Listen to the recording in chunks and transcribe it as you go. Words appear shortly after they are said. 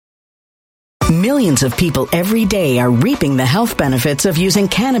Millions of people every day are reaping the health benefits of using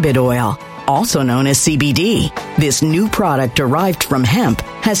cannabis oil, also known as CBD. This new product derived from hemp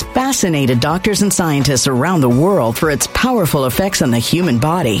has fascinated doctors and scientists around the world for its powerful effects on the human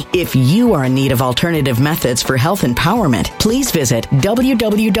body. If you are in need of alternative methods for health empowerment, please visit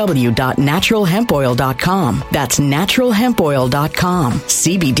www.naturalhempoil.com. That's naturalhempoil.com.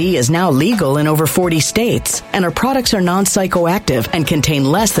 CBD is now legal in over 40 states, and our products are non-psychoactive and contain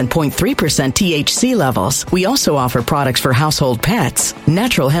less than 0.3% THC levels. We also offer products for household pets.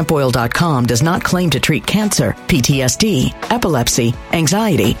 Naturalhempoil.com does not claim to treat cancer, PTSD, epilepsy,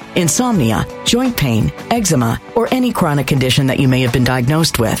 anxiety, insomnia, joint pain, eczema, or any chronic condition that you may have been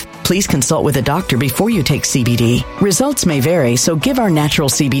diagnosed with. Please consult with a doctor before you take CBD. Results may vary, so give our natural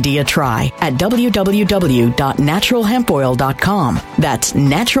CBD a try at www.naturalhempoil.com. That's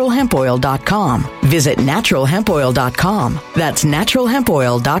naturalhempoil.com. Visit naturalhempoil.com. That's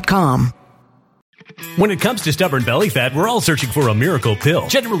naturalhempoil.com. When it comes to stubborn belly fat, we're all searching for a miracle pill.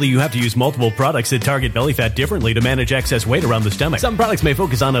 Generally, you have to use multiple products that target belly fat differently to manage excess weight around the stomach. Some products may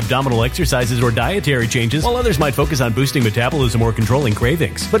focus on abdominal exercises or dietary changes, while others might focus on boosting metabolism or controlling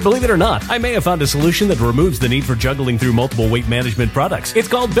cravings. But believe it or not, I may have found a solution that removes the need for juggling through multiple weight management products. It's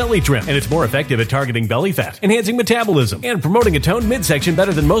called Belly Trim, and it's more effective at targeting belly fat, enhancing metabolism, and promoting a toned midsection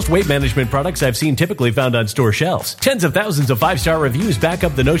better than most weight management products I've seen typically found on store shelves. Tens of thousands of 5-star reviews back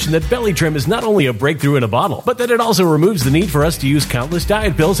up the notion that Belly Trim is not only a breakthrough in a bottle, but that it also removes the need for us to use countless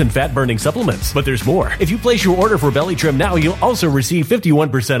diet pills and fat-burning supplements. But there's more. If you place your order for Belly Trim now, you'll also receive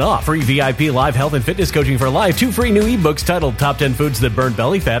 51% off, free VIP live health and fitness coaching for life, 2 free new ebooks titled Top 10 Foods That Burn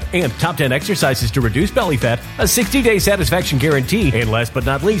Belly Fat and Top 10 Exercises to Reduce Belly Fat, a 60-day satisfaction guarantee, and last but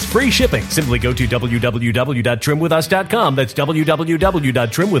not least, free shipping. Simply go to www.trimwithus.com. That's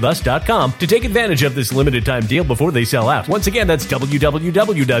www.trimwithus.com to take advantage of this limited time deal before they sell out. Once again, that's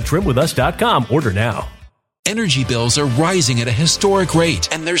www.trimwithus.com. Order now. Energy bills are rising at a historic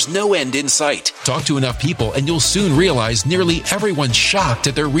rate, and there's no end in sight. Talk to enough people, and you'll soon realize nearly everyone's shocked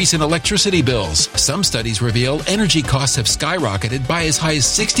at their recent electricity bills. Some studies reveal energy costs have skyrocketed by as high as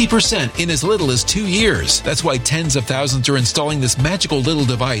 60% in as little as 2 years. That's why tens of thousands are installing this magical little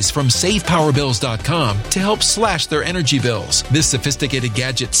device from SavePowerBills.com to help slash their energy bills. This sophisticated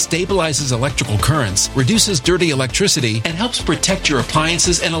gadget stabilizes electrical currents, reduces dirty electricity, and helps protect your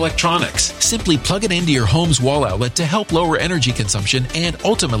appliances and electronics. Simply plug it into your home's wall outlet to help lower energy consumption and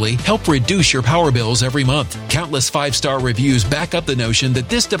ultimately help reduce your power bills every month. Countless 5-star reviews back up the notion that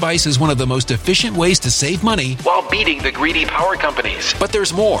this device is one of the most efficient ways to save money while beating the greedy power companies. But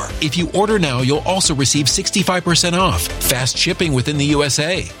there's more. If you order now, you'll also receive 65% off, fast shipping within the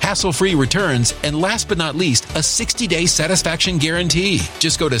USA, hassle-free returns, and last but not least, a 60-day satisfaction guarantee.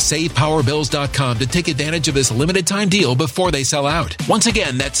 Just go to SavePowerBills.com to take advantage of this limited time deal before they sell out. Once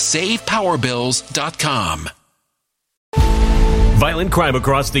again, that's SavePowerBills.com. Violent crime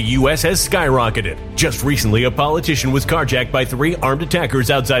across the U.S. has skyrocketed. Just recently, a politician was carjacked by 3 armed attackers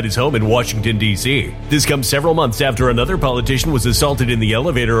outside his home in Washington, D.C. This comes several months after another politician was assaulted in the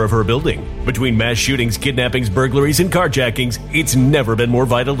elevator of her building. Between mass shootings, kidnappings, burglaries, and carjackings, it's never been more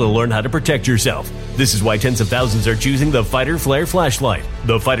vital to learn how to protect yourself. This is why tens of thousands are choosing the Fighter Flare flashlight.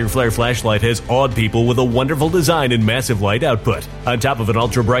 The Fighter Flare flashlight has awed people with a wonderful design and massive light output. On top of an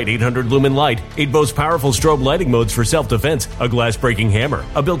ultra-bright 800-lumen light, it boasts powerful strobe lighting modes for self-defense, a glass-breaking hammer,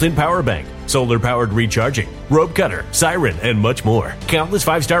 a built-in power bank, solar-powered recharging, rope cutter, siren, and much more. Countless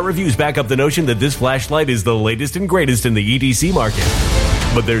 5-star reviews back up the notion that this flashlight is the latest and greatest in the EDC market.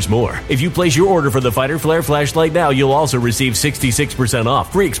 But there's more. If you place your order for the Fighter Flare flashlight now, you'll also receive 66%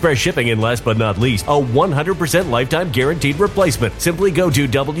 off, free express shipping, and last but not least, a 100% lifetime guaranteed replacement. Simply go to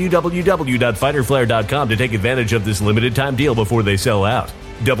www.fighterflare.com to take advantage of this limited time deal before they sell out.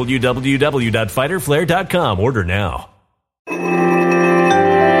 www.fighterflare.com. Order now.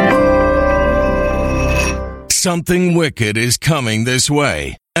 Something wicked is coming this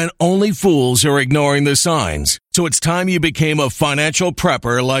way, and only fools are ignoring the signs. So it's time you became a financial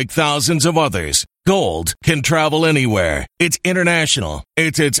prepper like thousands of others. Gold can travel anywhere. It's international.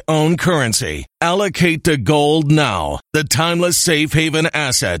 It's its own currency. Allocate to gold now, the timeless safe haven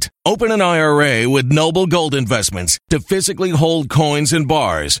asset. Open an IRA with Noble Gold Investments to physically hold coins and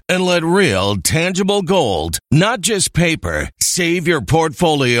bars and let real, tangible gold, not just paper, Save your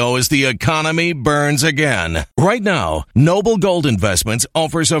portfolio as the economy burns again. Right now, Noble Gold Investments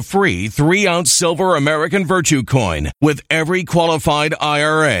offers a free 3-ounce silver American Virtue coin with every qualified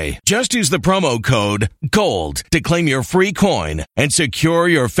IRA. Just use the promo code GOLD to claim your free coin and secure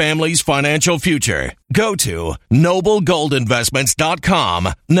your family's financial future. Go to noblegoldinvestments.com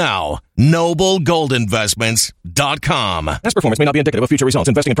now. noblegoldinvestments.com. Past performance may not be indicative of future results.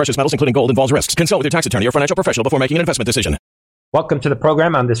 Investing in precious metals, including gold, involves risks. Consult with your tax attorney or financial professional before making an investment decision. Welcome to the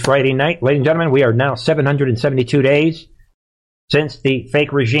program on this Friday night. Ladies and gentlemen, we are now 772 days since the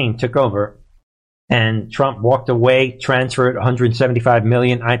fake regime took over and Trump walked away, transferred 175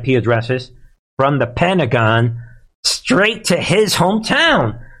 million IP addresses from the Pentagon straight to his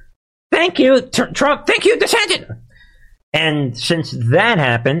hometown. Thank you, Trump. Thank you, DeSantis. And since that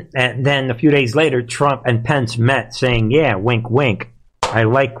happened, and then a few days later, Trump and Pence met saying, yeah, wink, wink. I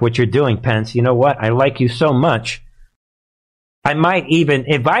like what you're doing, Pence. You know what? I like you so much. I might even,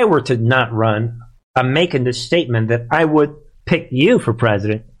 if I were to not run, I'm making this statement that I would pick you for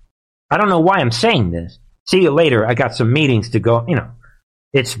president. I don't know why I'm saying this. See you later. I got some meetings to go. You know,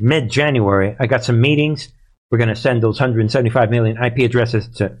 it's mid-January. I got some meetings. We're going to send those 175 million IP addresses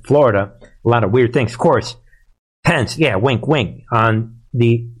to Florida. A lot of weird things. Of course, Pence, yeah, wink, wink, on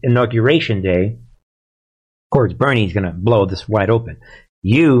the inauguration day. Of course, Bernie's going to blow this wide open.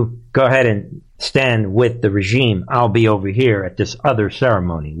 You go ahead and stand with the regime. I'll be over here at this other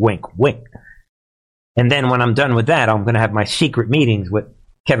ceremony. Wink, wink. And then when I'm done with that, I'm going to have my secret meetings with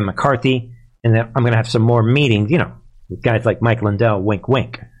Kevin McCarthy. And then I'm going to have some more meetings, you know, with guys like Mike Lindell. Wink,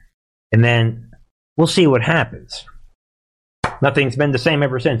 wink. And then we'll see what happens. Nothing's been the same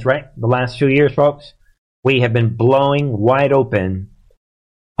ever since, right? The last 2 years, folks, we have been blowing wide open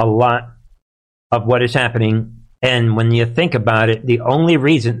a lot of what is happening. And when you think about it, the only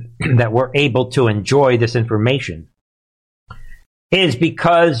reason that we're able to enjoy this information is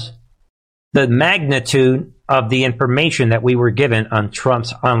because the magnitude of the information that we were given on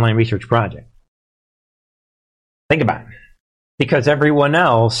Trump's online research project. Think about it. Because everyone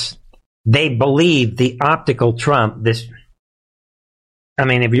else, they believe the optical Trump, this, I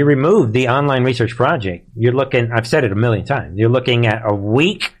mean, if you remove the online research project, you're looking, I've said it a million times, you're looking at a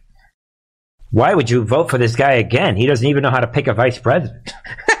week. Why would you vote for this guy again? He doesn't even know how to pick a vice president.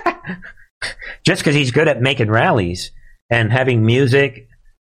 Just because he's good at making rallies and having music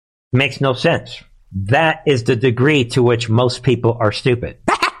makes no sense. That is the degree to which most people are stupid.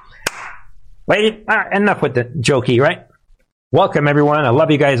 Wait, enough with the jokey, right? Welcome, everyone. I love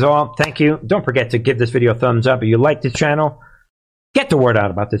you guys all. Thank you. Don't forget to give this video a thumbs up if you like this channel. Get the word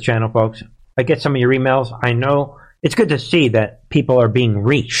out about this channel, folks. I get some of your emails. I know it's good to see that people are being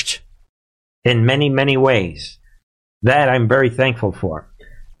reached in many, many ways. That I'm very thankful for.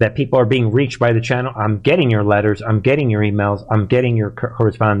 That people are being reached by the channel. I'm getting your letters. I'm getting your emails. I'm getting your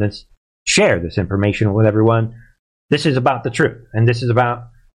correspondence. Share this information with everyone. This is about the truth. And this is about,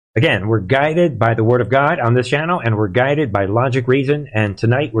 again, we're guided by the Word of God on this channel, and we're guided by logic, reason. And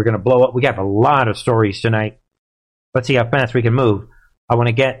tonight we're going to blow up. We have a lot of stories tonight. Let's see how fast we can move. I want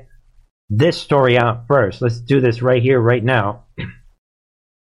to get this story out first. Let's do this right here, right now.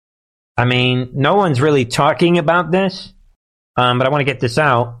 I mean, no one's really talking about this, but I want to get this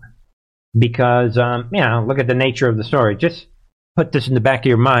out because, look at the nature of the story. Just put this in the back of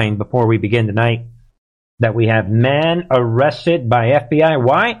your mind before we begin tonight, that we have man arrested by FBI.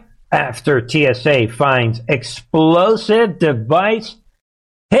 Why? After TSA finds explosive device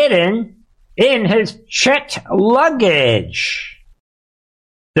hidden in his checked luggage.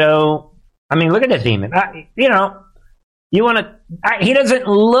 So, I mean, look at this demon. You want to... he doesn't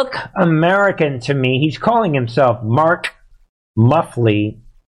look American to me. He's calling himself Mark Muffley.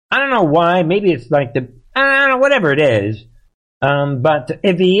 I don't know why. Maybe it's like the... I don't know, whatever it is. But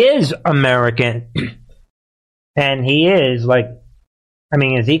if he is American, and he is like... I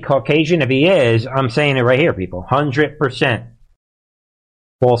mean, is he Caucasian? If he is, I'm saying it right here, people. 100%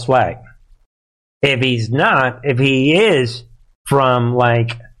 false flag. If he's not, if he is from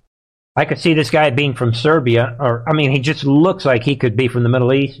like... I could see this guy being from Serbia, or, I mean, he just looks like he could be from the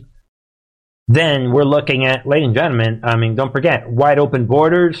Middle East. Then we're looking at, ladies and gentlemen, I mean, don't forget, wide open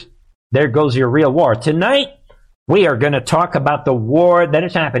borders, there goes your real war. Tonight, we are going to talk about the war that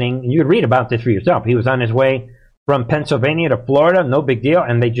is happening, and you can read about this for yourself. He was on his way from Pennsylvania to Florida, no big deal,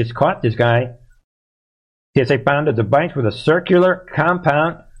 and they just caught this guy. TSA found a device with a circular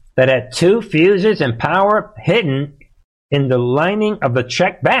compound that had 2 fuses and power hidden in the lining of the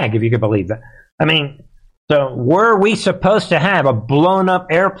checked bag, if you could believe that. I mean, so were we supposed to have a blown-up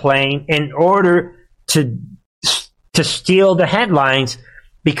airplane in order to steal the headlines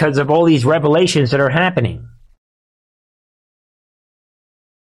because of all these revelations that are happening?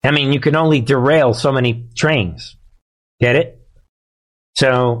 I mean, you can only derail so many trains. Get it?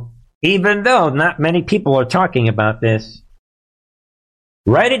 So, even though not many people are talking about this,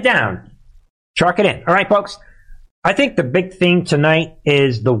 write it down. Chalk it in. All right, folks. I think the big theme tonight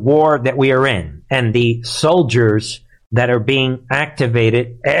is the war that we are in and the soldiers that are being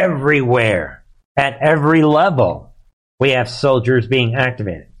activated everywhere, at every level. We have soldiers being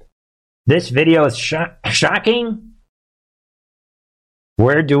activated. This video is shocking.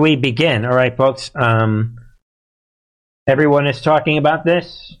 Where do we begin? All right, folks. Everyone is talking about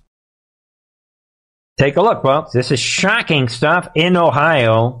this. Take a look, folks. This is shocking stuff in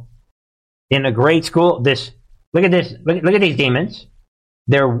Ohio, in a grade school. Look at this. Look at these demons.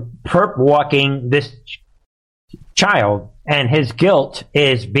 They're perp walking this child, and his guilt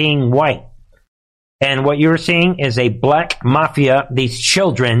is being white. And what you're seeing is a black mafia. These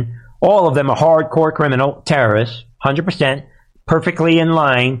children, all of them are hardcore criminal terrorists, 100%, perfectly in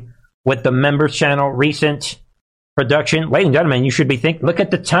line with the Members Channel recent production. Ladies and gentlemen, you should be thinking, look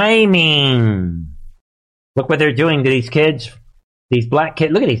at the timing. Look what they're doing to these kids, these black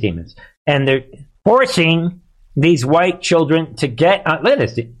kids. Look at these demons. And they're forcing these white children to get on. Look at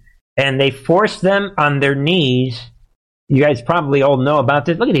this. And they force them on their knees. You guys probably all know about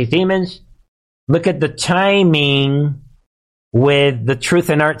this. Look at these demons. Look at the timing with the Truth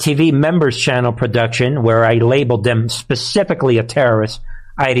and Art TV Members Channel production, where I labeled them specifically a terrorist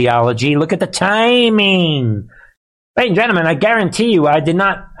ideology. Look at the timing. Ladies and gentlemen, I guarantee you I did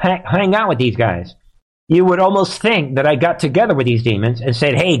not hang out with these guys. You would almost think that I got together with these demons and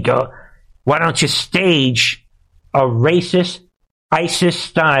said, hey, go, why don't you stage a racist,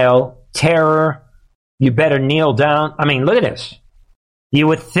 ISIS-style terror? You better kneel down. I mean, look at this. You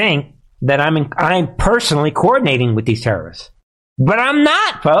would think that I'm personally coordinating with these terrorists. But I'm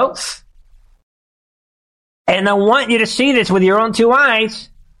not, folks. And I want you to see this with your own two eyes,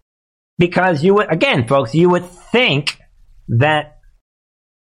 because you would, again, folks, you would think that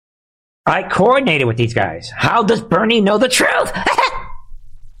I coordinated with these guys. How does Bernie know the truth?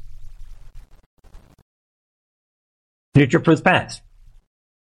 Future-proof past.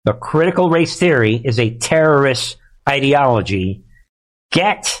 The critical race theory is a terrorist ideology.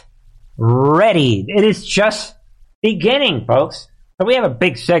 Get ready. It is just beginning, folks. So we have a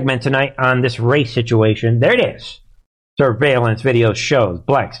big segment tonight on this race situation. There it is. Surveillance video shows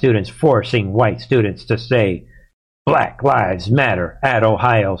black students forcing white students to say Black Lives Matter at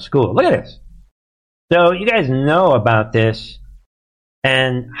Ohio school. Look at this. So you guys know about this.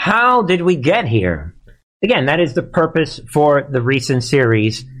 And how did we get here? Again, that is the purpose for the recent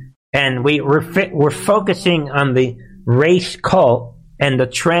series. And we're focusing on the race cult and the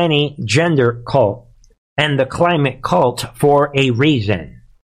tranny gender cult and the climate cult for a reason.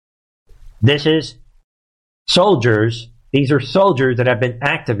 This is soldiers. These are soldiers that have been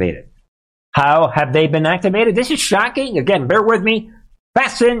activated. How have they been activated? This is shocking. Again, bear with me.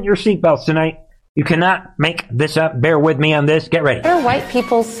 Fasten your seatbelts tonight. You cannot make this up. Bear with me on this. Get ready. What are white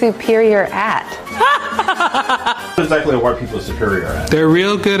people superior at? What exactly are white people superior at? They're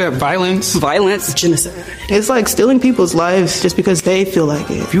real good at violence. Violence. Genocide. It's like stealing people's lives just because they feel like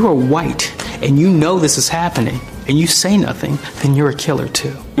it. If you are white and you know this is happening and you say nothing, then you're a killer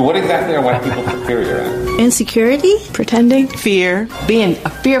too. What exactly are white people superior at? Insecurity. Pretending. Fear. Being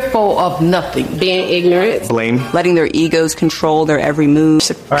fearful of nothing. Being ignorant. Blame. Letting their egos control their every move.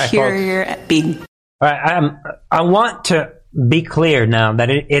 Superior at being. All right, I want to be clear now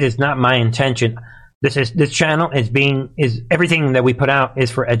that it is not my intention. This channel is everything that we put out is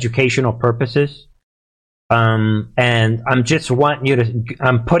for educational purposes. And I'm just wanting you to,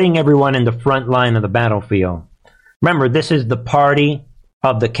 I'm putting everyone in the front line of the battlefield. Remember, this is the party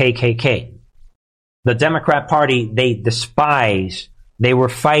of the KKK. The Democrat Party, they despise, they were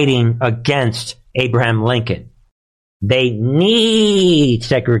fighting against Abraham Lincoln. They need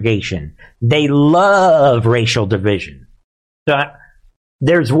segregation. They love racial division. So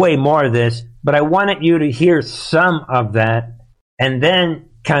there's way more of this, but I wanted you to hear some of that and then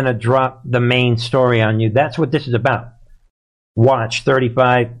kind of drop the main story on you. That's what this is about. Watch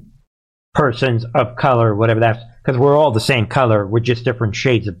 35 persons of color, whatever that's, because we're all the same color. We're just different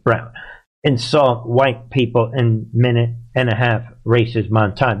shades of brown. Insult white people in minute and a half racist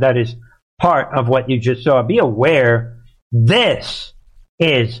montage. That is part of what you just saw. Be aware, this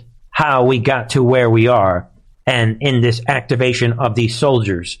is how we got to where we are, and in this activation of these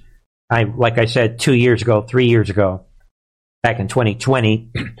soldiers. Like I said 2 years ago, 3 years ago, back in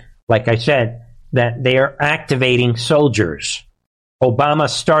 2020, like I said, that they are activating soldiers. Obama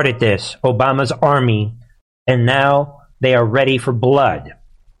started this, Obama's army, and now they are ready for blood.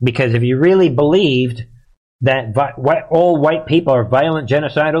 Because if you really believed that all white people are violent,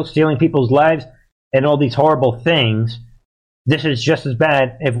 genocidal, stealing people's lives, and all these horrible things. This is just as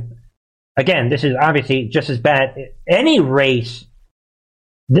bad. This is obviously just as bad. Any race,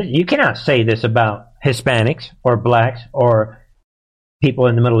 you cannot say this about Hispanics or blacks or people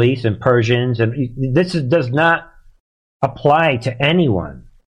in the Middle East and Persians, and does not apply to anyone.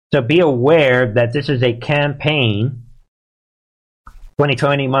 So be aware that this is a campaign.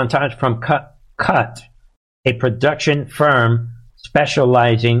 2020 montage from Cut, a production firm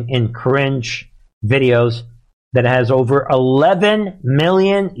specializing in cringe videos that has over 11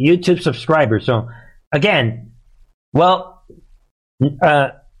 million YouTube subscribers. So again,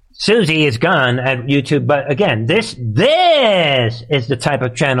 Susie is gone at YouTube, but again, this is the type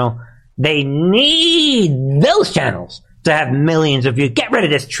of channel they need. Those channels to have millions of views. Get rid of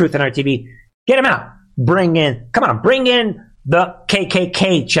this Truth in Our TV. Get them out. Bring in the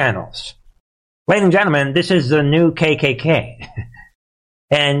KKK channels. Ladies and gentlemen, this is the new KKK.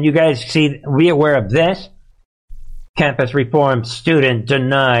 And you guys be aware of this. Campus reform student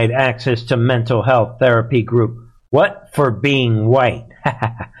denied access to mental health therapy group. What? For being white.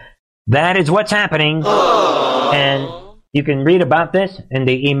 That is what's happening. And you can read about this in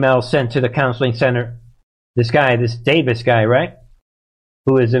the email sent to the counseling center. This Davis guy, right?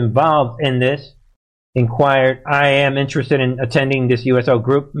 Who is involved in this, inquired, I am interested in attending this USO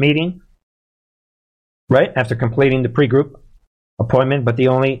group meeting, right? After completing the pre-group appointment, but the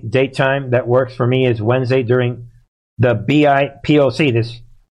only date time that works for me is Wednesday during the BIPOC,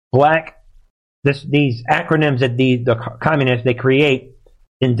 these acronyms that the communists, they create,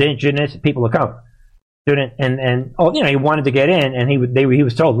 indigenous people of color. Student, he wanted to get in, and he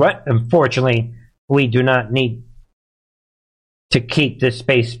was told, right? Unfortunately, we do not need to keep this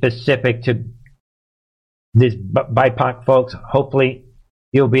space specific to these BIPOC folks. Hopefully,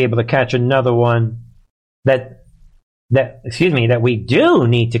 you'll be able to catch another one that we do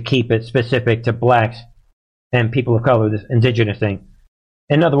need to keep it specific to blacks and people of color, this indigenous thing.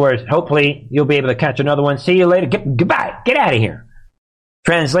 In other words, hopefully, you'll be able to catch another one. See you later. Goodbye. Get out of here.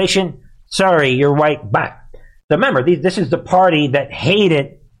 Translation, sorry, you're white. Bye. So remember, this is the party that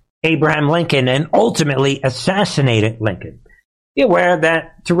hated Abraham Lincoln and ultimately assassinated Lincoln. Be aware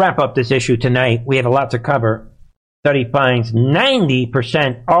that, to wrap up this issue tonight, we have a lot to cover. Study finds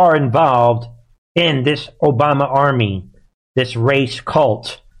 90% are involved in this Obama army, this race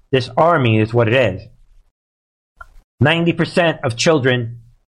cult. This army is what it is. 90% of children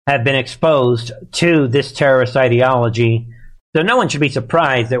have been exposed to this terrorist ideology. So no one should be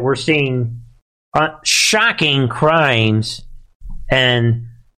surprised that we're seeing shocking crimes, and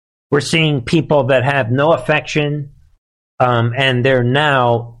we're seeing people that have no affection, and they're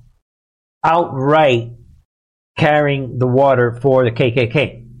now outright carrying the water for the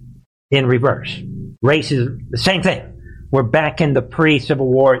KKK in reverse. Race is the same thing. We're back in the pre-Civil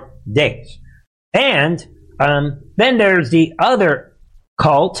War days. And then there's the other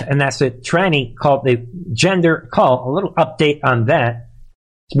cult, and that's the tranny cult, the gender cult. A little update on that.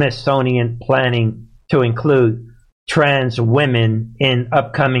 Smithsonian planning to include trans women in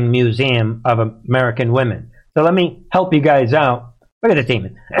upcoming Museum of American Women. So let me help you guys out. Look at the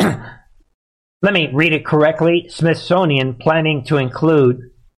demon. Let me read it correctly. Smithsonian planning to include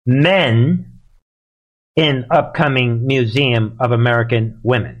men in upcoming Museum of American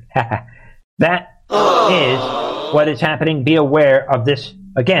Women. That is what is happening. Be aware of this,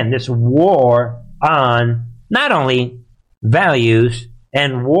 again, this war on not only values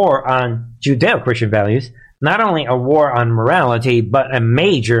and war on Judeo-Christian values, not only a war on morality, but a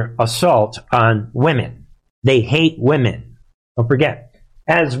major assault on women. They hate women. Don't forget.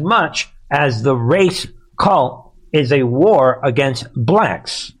 As much as the race cult is a war against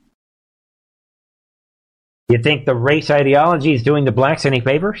blacks. You think the race ideology is doing the blacks any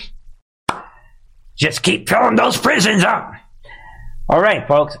favors? Just keep filling those prisons up. All right,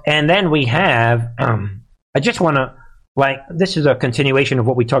 folks. And then we have, I just want to, this is a continuation of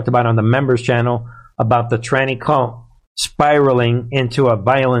what we talked about on the members channel about the tranny cult spiraling into a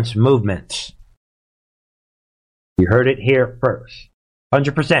violence movement. You heard it here first.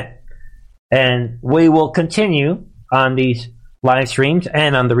 100%. And we will continue on these live streams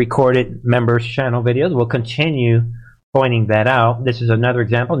and on the recorded members channel videos. We'll continue pointing that out. This is another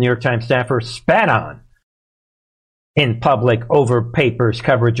example. New York Times staffer spat on in public over paper's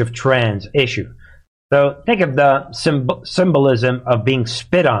coverage of trans issue. So think of the symbolism of being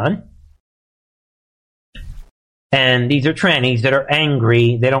spit on. And these are trannies that are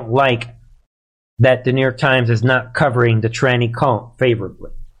angry. They don't like that the New York Times is not covering the tranny cult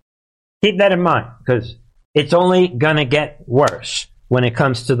favorably. Keep that in mind, because it's only going to get worse. when it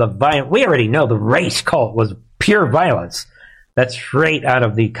comes to the violence. We already know the race cult was pure violence. That's straight out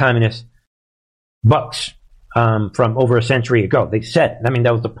of the communist books from over a century ago. They said,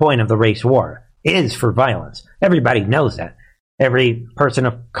 that was the point of the race war, is for violence. Everybody knows that. Every person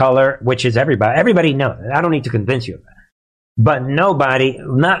of color, which is everybody knows that. I don't need to convince you of that. But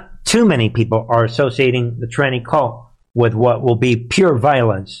not too many people are associating the tranny cult with what will be pure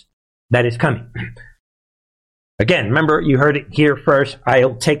violence that is coming. Again, remember, you heard it here first.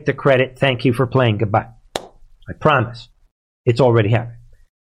 I'll take the credit. Thank you for playing. Goodbye. I promise. It's already happened.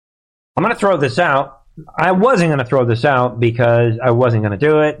 I'm going to throw this out. I wasn't going to throw this out because I wasn't going to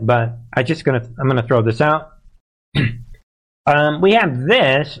do it, but I'm going to throw this out. We have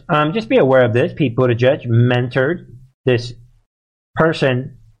this. Just be aware of this. Pete Buttigieg mentored this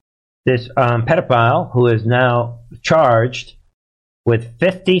person, this pedophile, who is now charged with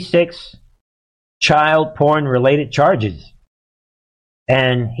 56 child porn related charges.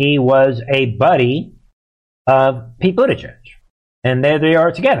 And he was a buddy of Pete Buttigieg. And there they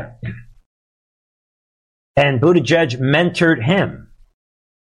are together. And Buttigieg mentored him.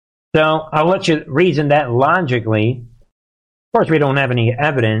 So I'll let you reason that logically. Of course, we don't have any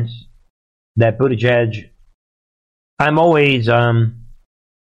evidence that Buttigieg. I'm always I'm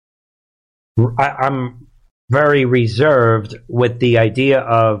very reserved with the idea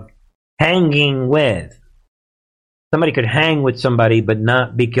of hanging with. Somebody could hang with somebody but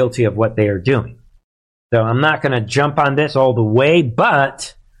not be guilty of what they are doing. So I'm not going to jump on this all the way,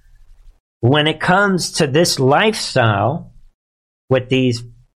 but when it comes to this lifestyle with these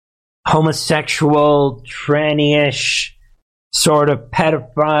homosexual, tranny-ish sort of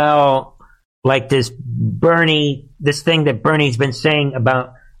pedophile, like this thing that Bernie's been saying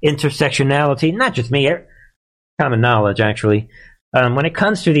about intersectionality, not just me, common knowledge actually. When it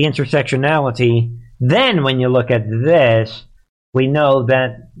comes to the intersectionality, then when you look at this, we know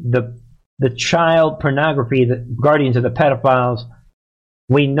that the child pornography, the guardians of the pedophiles,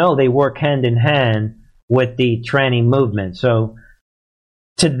 we know they work hand in hand with the tranny movement. So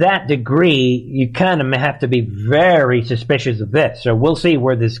to that degree, you kind of have to be very suspicious of this. So we'll see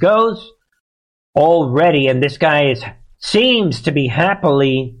where this goes already. And this guy seems to be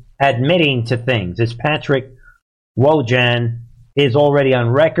happily admitting to things. This Patrick Wojan is already on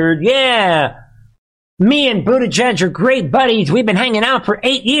record. Yeah, me and Buttigieg are great buddies. We've been hanging out for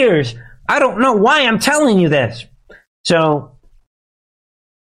 8 years. I don't know why I'm telling you this. So,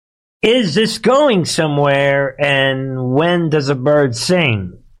 is this going somewhere, and when does a bird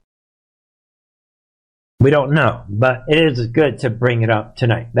sing? We don't know, but it is good to bring it up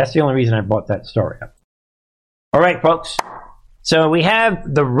tonight. That's the only reason I brought that story up. All right, folks. So we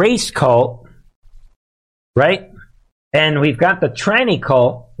have the race cult, right? And we've got the tranny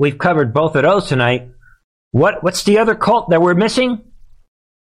cult. We've covered both of those tonight. What's the other cult that we're missing?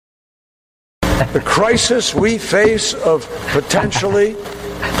 The crisis we face of potentially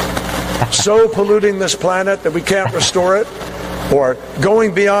so polluting this planet that we can't restore it, or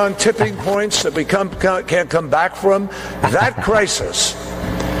going beyond tipping points that we can't come back from, that crisis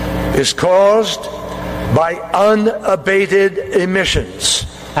is caused by unabated emissions.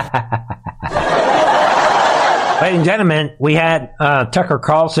 Ladies and gentlemen, we had Tucker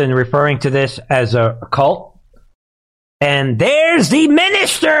Carlson referring to this as a cult. And there's the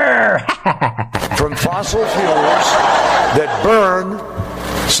minister! From fossil fuels that burn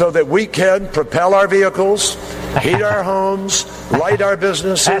so that we can propel our vehicles, heat our homes, light our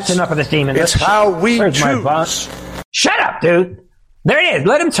businesses. That's enough of this demon. It's how we choose. My boss? Shut up, dude! There it is.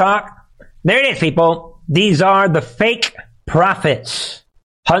 Let him talk. There it is, people. These are the fake prophets.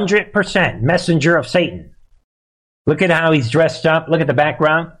 100% messenger of Satan. Look at how he's dressed up. Look at the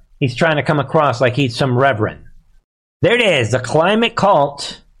background. He's trying to come across like he's some reverend. There it is, the climate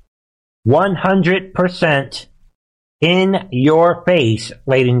cult, 100% in your face,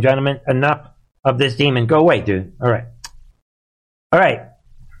 ladies and gentlemen. Enough of this demon. Go away, dude. All right.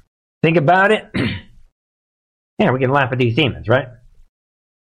 Think about it. Yeah, we can laugh at these demons, right?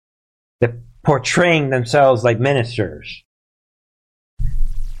 They're portraying themselves like ministers.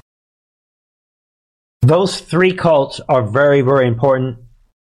 Those three cults are very, very important.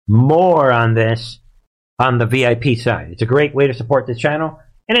 More on this on the VIP side. It's a great way to support this channel,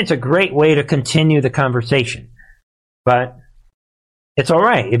 and it's a great way to continue the conversation. But it's all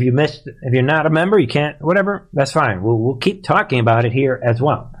right. If you're not a member, you can't, whatever, that's fine. We'll keep talking about it here as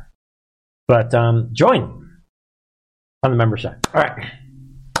well. But join on the member side. All right.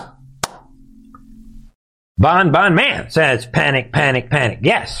 Bon Man says, panic, panic, panic.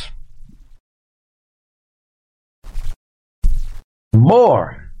 Yes.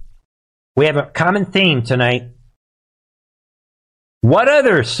 More. We have a common theme tonight. What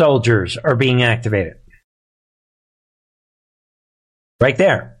other soldiers are being activated? Right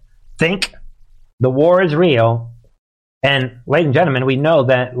there. Think the war is real. And, ladies and gentlemen, we know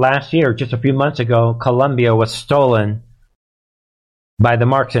that last year, just a few months ago, Colombia was stolen by the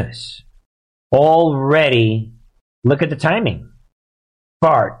Marxists. Already, look at the timing.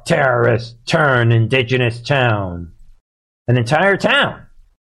 FARC terrorists turn indigenous town, an entire town,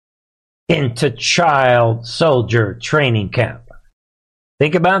 into child soldier training camp.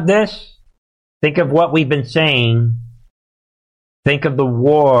 Think about this. Think of what we've been saying. Think of the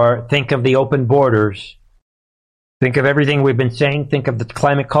war. Think of the open borders. Think of everything we've been saying. Think of the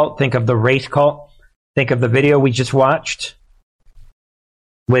climate cult. Think of the race cult. Think of the video we just watched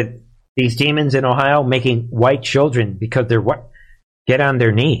with these demons in Ohio making white children, because they're what? Get on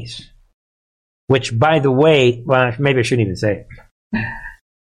their knees. Which, by the way, well, maybe I shouldn't even say it.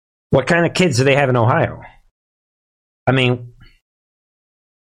 What kind of kids do they have in Ohio? I mean,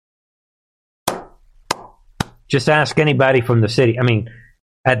 just ask anybody from the city. I mean,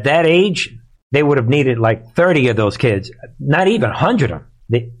 at that age, they would have needed like 30 of those kids, not even 100 of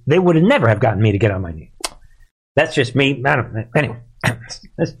them. They would have never have gotten me to get on my knee. That's just me. I don't know. Anyway,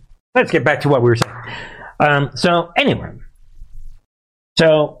 let's get back to what we were saying. So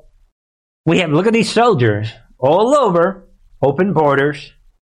we have, look at these soldiers all over, open borders.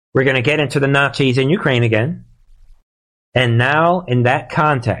 We're going to get into the Nazis in Ukraine again. And now, in that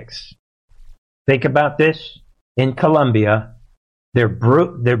context, think about this. In Colombia, they're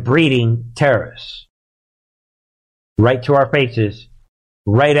breeding terrorists right to our faces,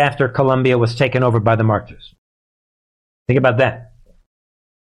 right after Colombia was taken over by the Marxists. Think about that.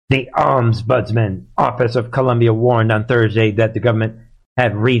 The Ombudsman Office of Colombia warned on Thursday that the government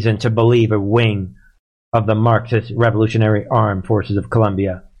had reason to believe a wing of the Marxist Revolutionary Armed Forces of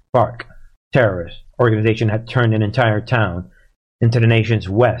Colombia, FARC, terrorist organization, had turned an entire town into the nation's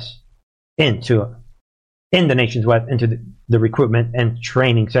west, into the recruitment and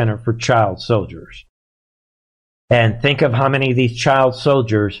training center for child soldiers. And think of how many of these child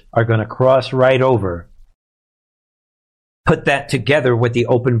soldiers are going to cross right over. Put that together with the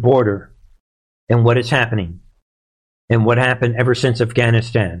open border and what is happening and what happened ever since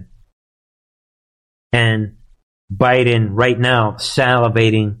Afghanistan. And Biden right now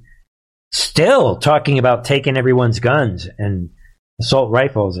salivating, still talking about taking everyone's guns and assault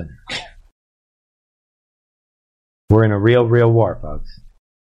rifles. And we're in a real war, folks.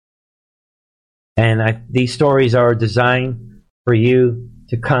 And these stories are designed for you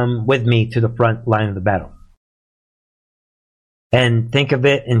to come with me to the front line of the battle. And think of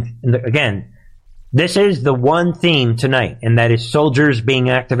it, and again, this is the one theme tonight, and that is soldiers being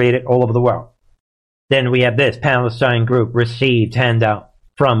activated all over the world. Then we have this Palestine group received handout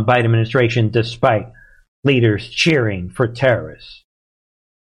from Biden administration despite leaders cheering for terrorists.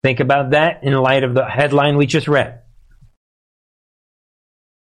 Think about that in light of the headline we just read.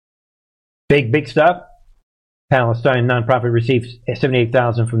 Big stuff. Palestine nonprofit receives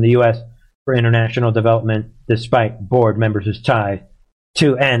 $78,000 from the U.S. for international development, despite board members' ties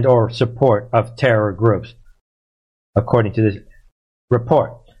to and or support of terror groups, according to this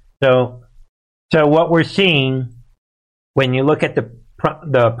report. So what we're seeing when you look at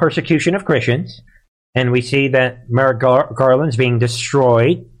the persecution of Christians, and we see that Merrick Garland's being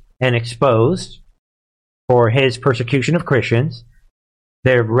destroyed and exposed for his persecution of Christians.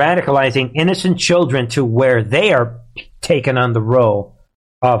 They're radicalizing innocent children to where they are taking on the role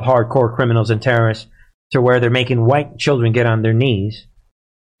of hardcore criminals and terrorists, to where they're making white children get on their knees.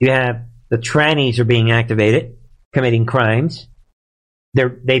 You have the trannies are being activated, committing crimes.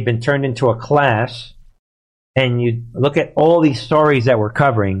 They've been turned into a class. And you look at all these stories that we're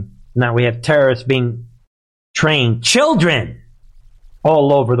covering. Now we have terrorists being trained, children,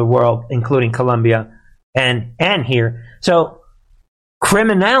 all over the world, including Colombia and here. So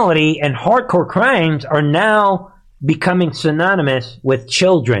criminality and hardcore crimes are now becoming synonymous with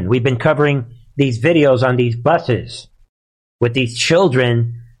children. We've been covering these videos on these buses with these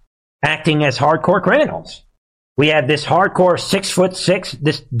children acting as hardcore criminals. We had this hardcore 6'6",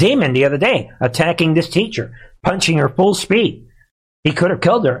 this demon the other day attacking this teacher, punching her full speed. He could have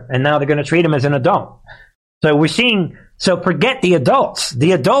killed her, and now they're going to treat him as an adult. So we're seeing, so forget the adults.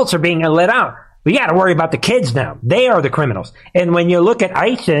 The adults are being let out. We got to worry about the kids now. They are the criminals. And when you look at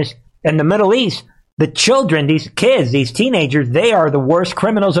ISIS and the Middle East, the children, these kids, these teenagers, they are the worst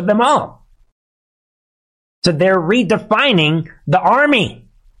criminals of them all. So they're redefining the army.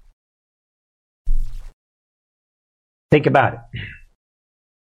 Think about it.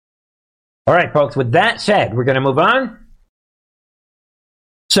 All right, folks, with that said, we're going to move on.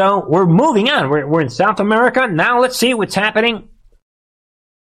 So we're moving on. We're in South America. Now let's see what's happening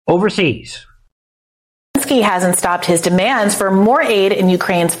overseas. Zelensky hasn't stopped his demands for more aid in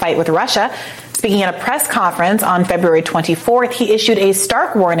Ukraine's fight with Russia. Speaking at a press conference on February 24th, he issued a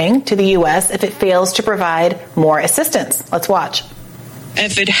stark warning to the U.S. if it fails to provide more assistance. Let's watch.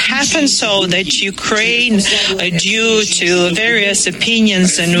 If it happens so that Ukraine, due to various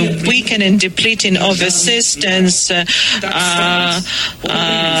opinions and weakening and depleting of assistance,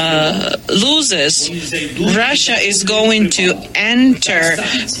 loses, Russia is going to enter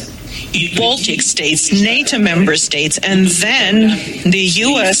Baltic states, NATO member states, and then the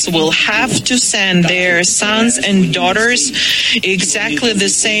U.S. will have to send their sons and daughters exactly the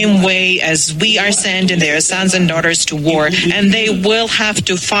same way as we are sending their sons and daughters to war, and they will have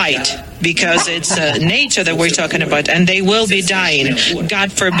to fight because it's NATO that we're talking about, and they will be dying,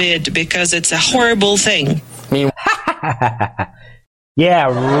 God forbid, because it's a horrible thing. Yeah,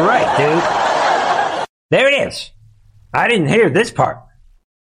 right, dude. There it is. I didn't hear this part.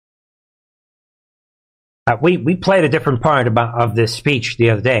 We played a different part of this speech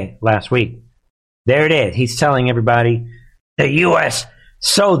the other day, last week. There it is. He's telling everybody, the U.S.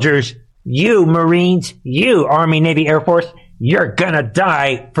 soldiers, you Marines, you Army, Navy, Air Force, you're gonna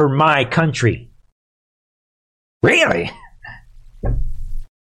die for my country. Really?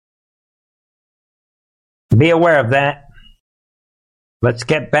 Be aware of that. Let's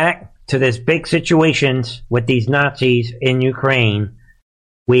get back to this big situations with these Nazis in Ukraine.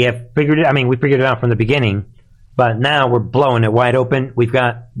 We have figured it, we figured it out from the beginning, but now we're blowing it wide open. We've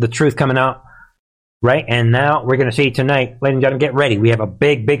got the truth coming out, right? And now we're going to see tonight, ladies and gentlemen, get ready. We have a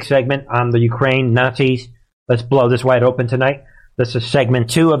big segment on the Ukraine Nazis. Let's blow this wide open tonight. This is segment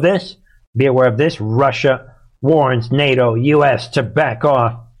 2 of this. Be aware of this. Russia warns NATO, U.S. to back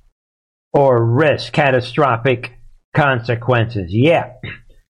off or risk catastrophic consequences. Yeah.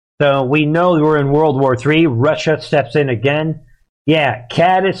 So we know we're in World War III. Russia steps in again. Yeah,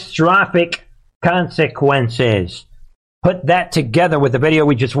 catastrophic consequences. Put that together with the video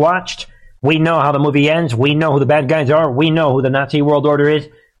we just watched. We know how the movie ends. We know who the bad guys are. We know who the Nazi world order is.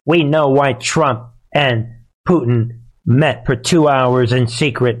 We know why Trump and Putin met for 2 hours in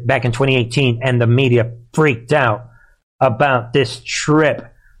secret back in 2018, and the media freaked out about this trip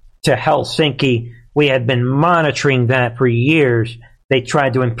to Helsinki. We had been monitoring that for years. They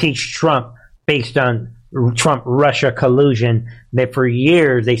tried to impeach Trump based on Trump-Russia collusion. That for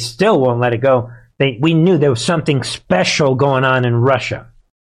years they still won't let it go. We knew there was something special going on in Russia.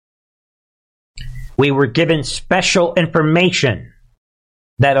 We were given special information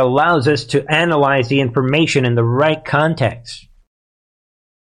that allows us to analyze the information in the right context.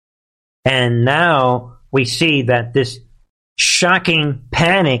 And now we see that this shocking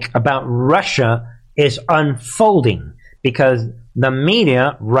panic about Russia is unfolding because the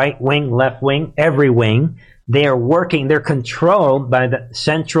media, right wing, left wing, every wing, they're controlled by the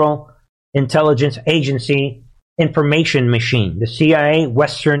Central Intelligence Agency information machine, the CIA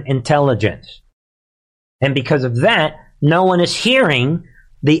Western Intelligence. And because of that, no one is hearing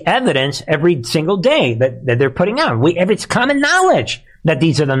the evidence every single day that they're putting out. It's common knowledge that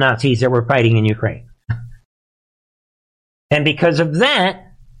these are the Nazis that were fighting in Ukraine. And because of that,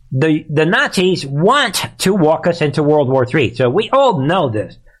 the Nazis want to walk us into World War III. So we all know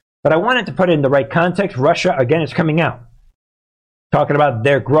this. But I wanted to put it in the right context. Russia, again, is coming out. Talking about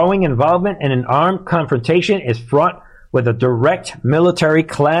their growing involvement in an armed confrontation is fraught with a direct military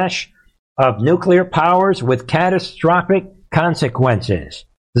clash of nuclear powers with catastrophic consequences.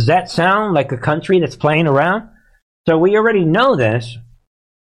 Does that sound like a country that's playing around? So we already know this.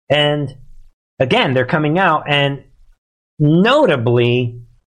 And again, they're coming out, and notably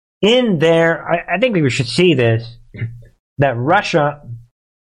in there, I think we should see this, that Russia,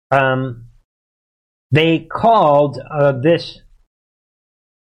 they called this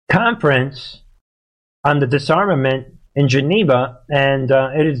conference on the disarmament in Geneva, and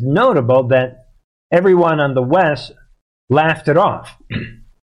it is notable that everyone on the West laughed it off.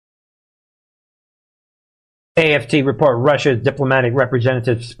 AFT report, Russia's diplomatic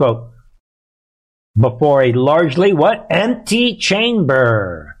representative spoke before a largely, empty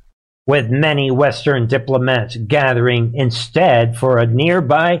chamber, with many Western diplomats gathering instead for a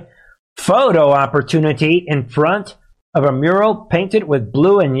nearby photo opportunity in front of a mural painted with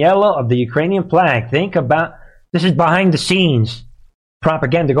blue and yellow of the Ukrainian flag. Think about, this is behind the scenes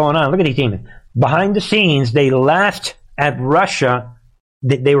propaganda going on. Look at these demons. Behind the scenes, they laughed at Russia.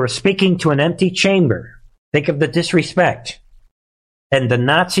 They were speaking to an empty chamber. Think of the disrespect. And the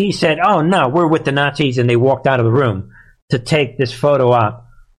Nazis said, oh no, we're with the Nazis, and they walked out of the room to take this photo op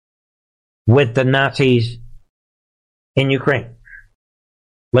with the Nazis in Ukraine.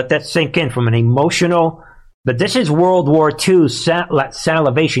 Let that sink in from an emotional But this is World War II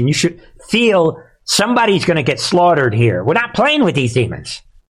salivation. You should feel somebody's going to get slaughtered here. We're not playing with these demons.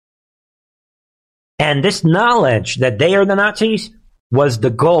 And this knowledge that they are the Nazis was the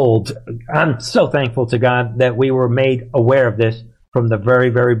gold. I'm so thankful to God that we were made aware of this from the very,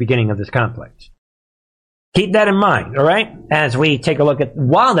 very beginning of this conflict. Keep that in mind, all right? As we take a look at,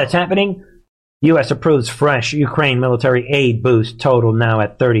 while that's happening, U.S. approves fresh Ukraine military aid boost, total now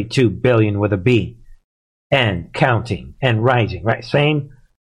at $32 billion with a B. And counting and rising, right? Same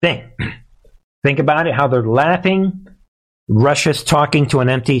thing. Think about it, how they're laughing. Russia's talking to an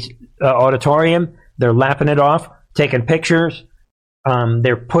empty auditorium. They're laughing it off, taking pictures.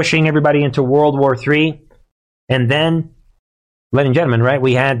 They're pushing everybody into World War III. And then, ladies and gentlemen, right,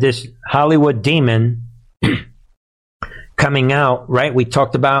 we had this Hollywood demon coming out, right? We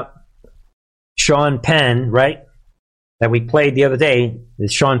talked about Sean Penn, right? That we played the other day.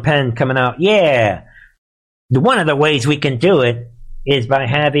 Is Sean Penn coming out? Yeah. One of the ways we can do it is by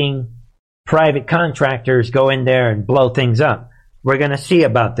having private contractors go in there and blow things up. We're going to see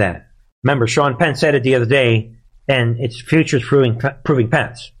about that. Remember, Sean Penn said it the other day, and it's future's proving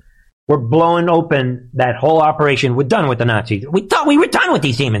past. We're blowing open that whole operation. We're done with the Nazis. We thought we were done with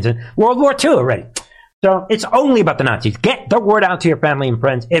these demons in World War II already. So it's only about the Nazis. Get the word out to your family and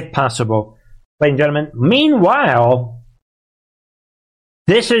friends, if possible. Ladies and gentlemen, meanwhile,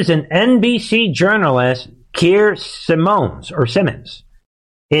 this is an NBC journalist, Keir Simmons,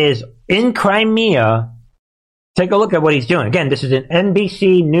 is in Crimea. Take a look at what he's doing. Again, this is an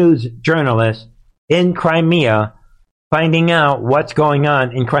NBC News journalist in Crimea, finding out what's going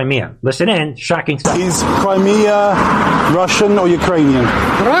on in Crimea. Listen in, shocking stuff. Is Crimea Russian or Ukrainian?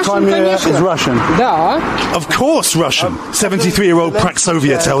 Crimea is Russian. Of course Russian. 73-year-old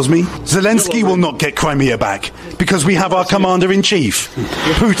Praxovia tells me. Zelensky will not get Crimea back because we have our commander-in-chief,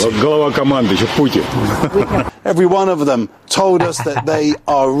 Putin. Every one of them told us that they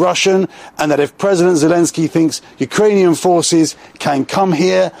are Russian and that if President Zelensky thinks Ukrainian forces can come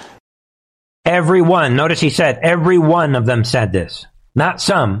here. Everyone, notice he said, every one of them said this. Not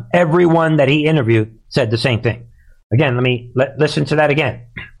some, everyone that he interviewed said the same thing. Again, listen to that again.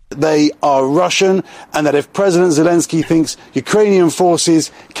 They are Russian, and that if President Zelensky thinks Ukrainian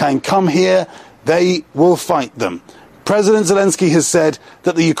forces can come here, they will fight them. President Zelensky has said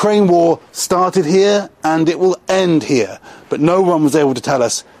that the Ukraine war started here and it will end here, but no one was able to tell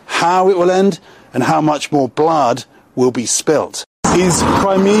us how it will end and how much more blood will be spilt. Is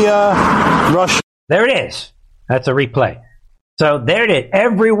Crimea Russia? There it is. That's a replay. So there it is.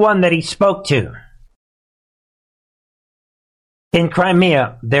 Everyone that he spoke to in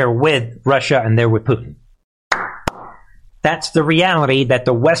Crimea, they're with Russia and they're with Putin. That's the reality that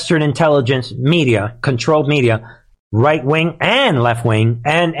the Western intelligence media, controlled media, right wing and left wing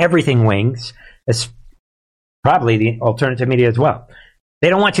and everything wings, is probably the alternative media as well. They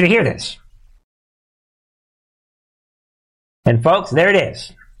don't want you to hear this. And folks, there it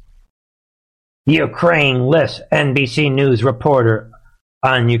is. Ukraine lists NBC News reporter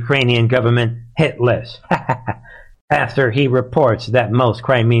on Ukrainian government hit list after he reports that most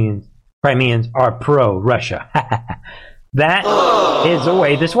Crimeans are pro-Russia. That is the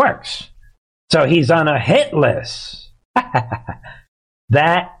way this works. So he's on a hit list.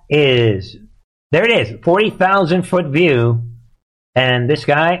 There it is, 40,000 foot view. And this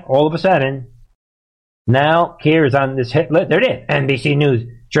guy, all of a sudden, now Keir is on this hit list. There it is. NBC News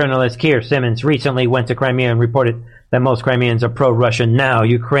journalist Keir Simmons recently went to Crimea and reported that most Crimeans are pro-Russian. Now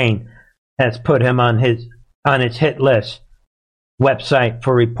Ukraine has put him on its hit list website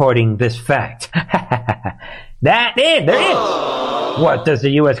for reporting this fact. There it is. What does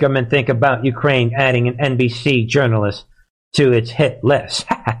the U.S. government think about Ukraine adding an NBC journalist to its hit list?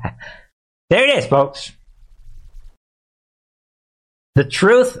 There it is, folks. The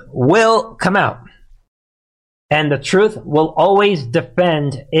truth will come out. And the truth will always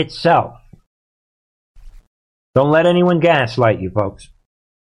defend itself. Don't let anyone gaslight you, folks.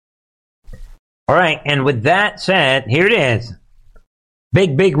 All right, and with that said, here it is.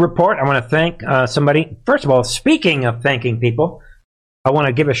 Big report. I want to thank somebody. First of all, speaking of thanking people, I want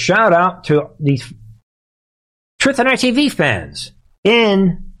to give a shout out to these Truth and RTV fans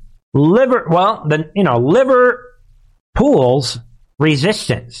in Liverpool's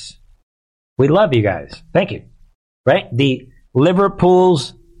Resistance. We love you guys. Thank you. Right? The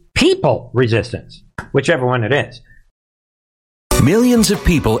Liverpool's People Resistance, whichever one it is. Millions of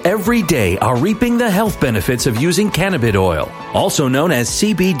people every day are reaping the health benefits of using cannabis oil, also known as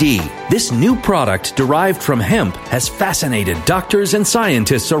CBD. This new product derived from hemp has fascinated doctors and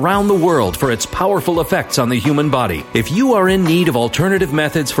scientists around the world for its powerful effects on the human body. If you are in need of alternative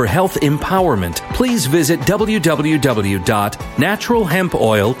methods for health empowerment, please visit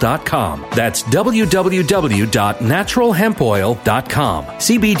www.naturalhempoil.com. That's www.naturalhempoil.com.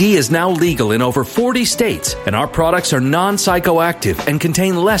 CBD is now legal in over 40 states, and our products are non-psychoactive and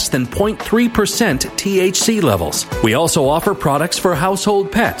contain less than 0.3% THC levels. We also offer products for household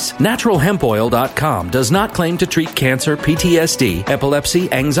pets. NaturalHempOil.com does not claim to treat cancer, PTSD,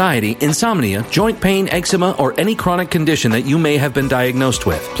 epilepsy, anxiety, insomnia, joint pain, eczema, or any chronic condition that you may have been diagnosed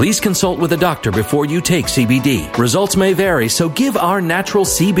with. Please consult with a doctor before you take CBD. Results may vary, so give our natural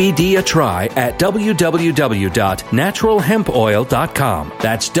CBD a try at www.naturalhempoil.com.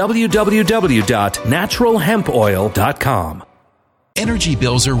 That's www.naturalhempoil.com. Energy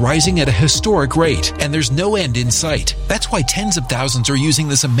bills are rising at a historic rate, and there's no end in sight. That's why tens of thousands are using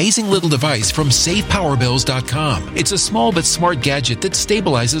this amazing little device from SavePowerBills.com. It's a small but smart gadget that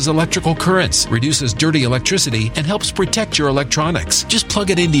stabilizes electrical currents, reduces dirty electricity, and helps protect your electronics. Just plug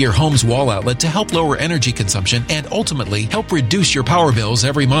it into your home's wall outlet to help lower energy consumption and ultimately help reduce your power bills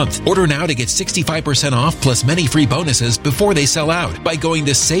every month. Order now to get 65% off plus many free bonuses before they sell out by going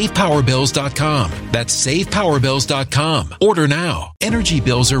to SavePowerBills.com. That's SavePowerBills.com. Order now. Energy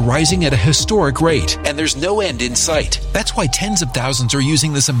bills are rising at a historic rate, and there's no end in sight. That's why tens of thousands are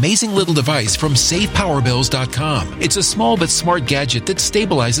using this amazing little device from SavePowerBills.com. It's a small but smart gadget that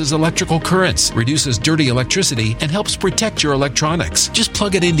stabilizes electrical currents, reduces dirty electricity, and helps protect your electronics. Just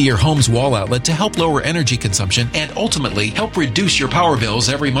plug it into your home's wall outlet to help lower energy consumption and ultimately help reduce your power bills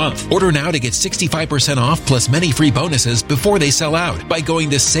every month. Order now to get 65% off plus many free bonuses before they sell out by going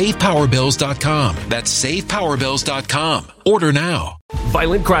to SavePowerBills.com. That's SavePowerBills.com. Order now.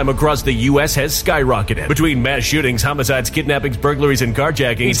 Violent crime across the U.S. has skyrocketed. Between mass shootings, homicides, kidnappings, burglaries, and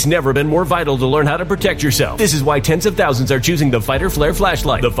carjackings, it's never been more vital to learn how to protect yourself. This is why tens of thousands are choosing the Fighter Flare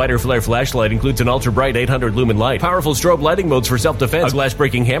flashlight. The Fighter Flare flashlight includes an ultra-bright 800 lumen light, powerful strobe lighting modes for self-defense, a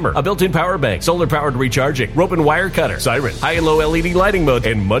glass-breaking hammer, a built-in power bank, solar-powered recharging, rope and wire cutter, siren, high and low LED lighting mode,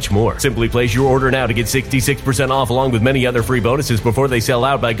 and much more. Simply place your order now to get 66% off along with many other free bonuses before they sell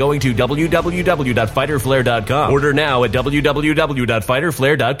out by going to www.fighterflare.com. Order now at www.fighterflare.com.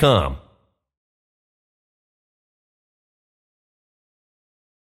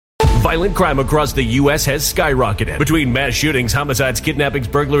 Violent crime across the U.S. has skyrocketed. Between mass shootings, homicides, kidnappings,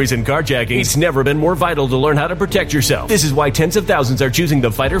 burglaries, and carjackings, it's never been more vital to learn how to protect yourself. This is why tens of thousands are choosing the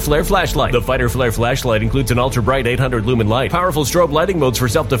Fighter Flare flashlight. The Fighter Flare flashlight includes an ultra-bright 800 lumen light, powerful strobe lighting modes for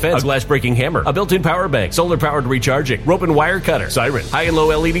self-defense, a glass-breaking hammer, a built-in power bank, solar-powered recharging, rope and wire cutter, siren, high and low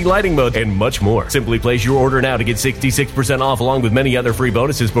LED lighting mode, and much more. Simply place your order now to get 66% off along with many other free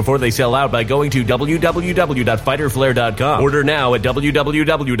bonuses before they sell out by going to www.fighterflare.com. Order now at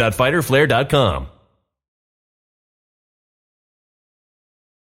www.fighterflare.com.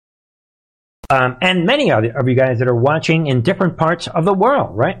 And many other of you guys that are watching in different parts of the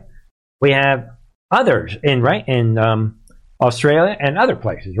world, right? We have others in Australia and other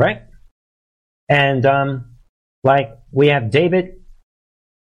places, right? And like we have David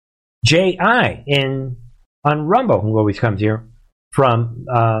J.I. on Rumble, who always comes here from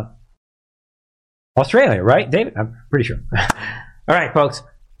Australia, right, David? I'm pretty sure. All right, folks.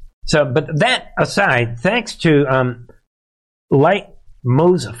 So, but that aside, thanks to Light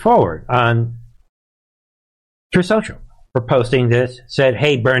Moves Forward on True Social for posting this, said,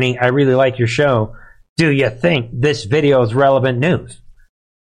 "Hey Bernie, I really like your show. Do you think this video is relevant news?"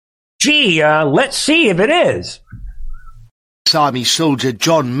 Gee, let's see if it is. Army soldier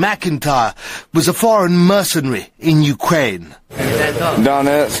John McIntyre was a foreign mercenary in Ukraine. Down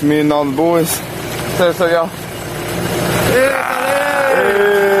there, it's me and all the boys. So y'all.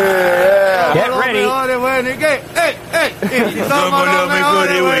 Get ready.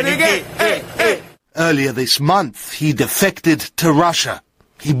 Earlier this month, he defected to Russia.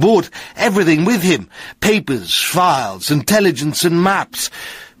 He brought everything with him: papers, files, intelligence and maps.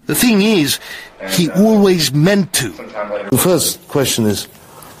 The thing is, he always meant to. The first question is...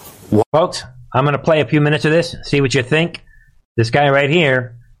 Folks, I'm going to play a few minutes of this, see what you think. This guy right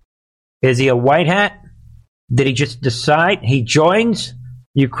here, is he a white hat? Did he just decide he joins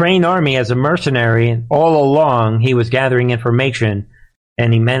Ukraine army as a mercenary, and all along he was gathering information,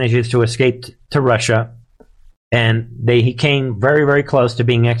 and he manages to escape to Russia, and he came very, very close to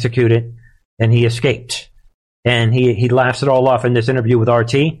being executed, and he escaped. And he laughs it all off in this interview with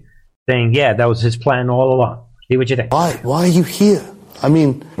RT, saying, yeah, that was his plan all along. See what you think. Why are you here? I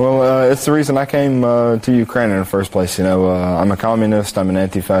mean... Well, it's the reason I came to Ukraine in the first place. You know, I'm a communist, I'm an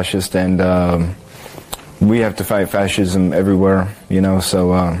anti-fascist, and we have to fight fascism everywhere, you know.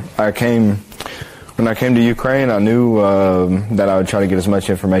 So when I came to Ukraine, I knew that I would try to get as much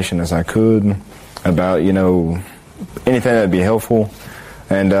information as I could about, you know, anything that would be helpful,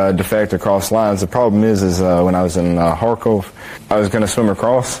 and defect across lines. The problem is when I was in Kharkov, I was going to swim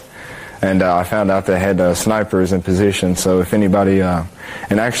across, and I found out they had snipers in position. So if anybody,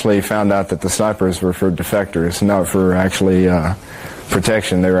 and actually found out that the snipers were for defectors, not for actually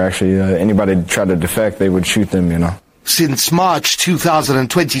protection. They were actually, anybody who tried to defect, they would shoot them, you know. Since March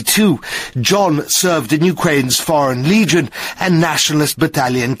 2022, John served in Ukraine's Foreign Legion and Nationalist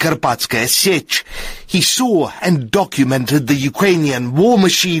Battalion Karpatskaya Sech. He saw and documented the Ukrainian war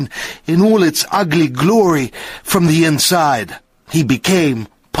machine in all its ugly glory from the inside. He became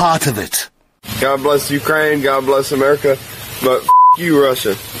part of it. God bless Ukraine, God bless America, but you,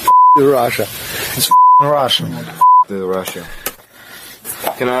 Russia. Russia. It's Russia. The Russia.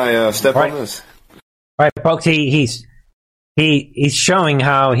 Can I step on this? All right, folks, he's showing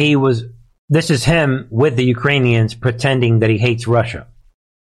how he was. This is him with the Ukrainians pretending that he hates Russia.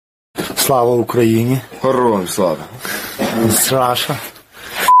 Slava Ukraini. Heroям slava. It's Russia.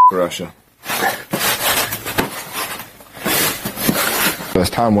 Russia. As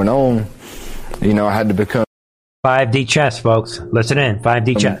time went on, you know, I had to become 5D chess, folks. Listen in,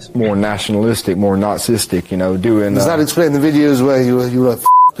 5D chess. More nationalistic, more Nazistic, you know, doing... Does that explain the videos where you were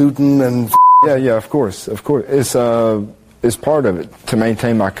Putin and... Yeah, of course. It's part of it to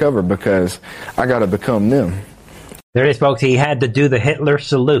maintain my cover because I got to become them. There it is, folks. He had to do the Hitler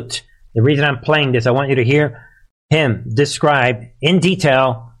salute. The reason I'm playing this, I want you to hear him describe in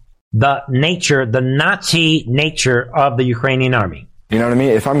detail the Nazi nature of the Ukrainian army. You know what I mean?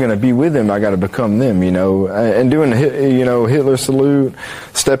 If I'm going to be with them, I got to become them, you know, and doing the, you know, Hitler salute,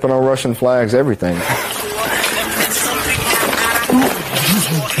 stepping on Russian flags, everything.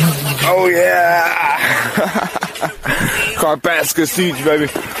 Oh, yeah. Karpatskaya Siege, baby.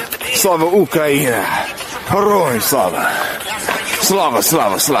 Slava Ukraina. Heroям slava. Slava,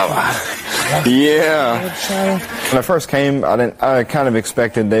 slava, slava. Yeah. When I first came, I kind of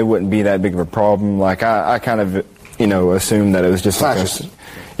expected they wouldn't be that big of a problem. Like, I kind of, you know, assumed that it was just like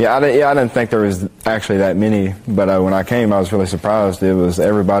I didn't think there was actually that many. But when I came, I was really surprised. It was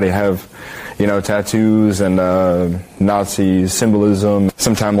everybody have, you know, tattoos and Nazi symbolism.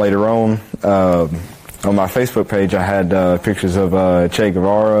 Sometime later on my Facebook page, I had pictures of Che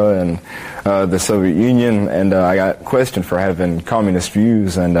Guevara and the Soviet Union, and I got questioned for having communist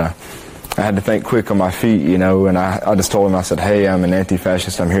views, and I had to think quick on my feet, you know, and I just told him, I said, hey, I'm an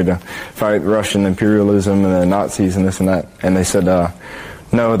anti-fascist. I'm here to fight Russian imperialism and the Nazis and this and that. And they said,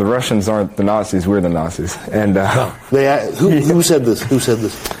 no, the Russians aren't the Nazis, we're the Nazis. And who said this? Who said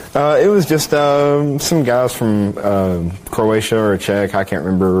this? It was just some guys from Croatia or Czech. I can't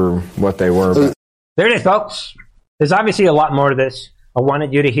remember what they were. But. There it is, folks. There's obviously a lot more to this. I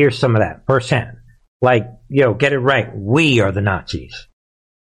wanted you to hear some of that firsthand. Like, yo, get it right. We are the Nazis.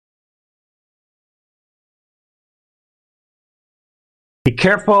 Be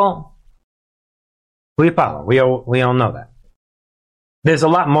careful who you follow. We all know that. There's a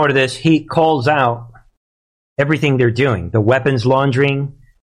lot more to this. He calls out everything they're doing. The weapons laundering.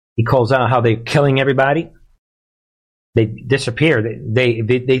 He calls out how they're killing everybody. They disappear.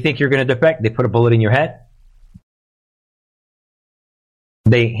 They think you're going to defect. They put a bullet in your head.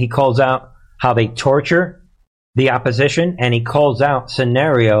 He calls out how they torture the opposition, and he calls out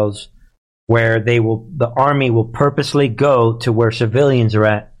scenarios where the army will purposely go to where civilians are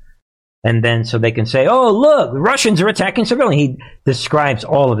at, and then so they can say, oh, look, the Russians are attacking civilians. He describes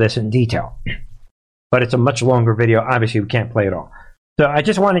all of this in detail. But it's a much longer video. Obviously, we can't play it all. So I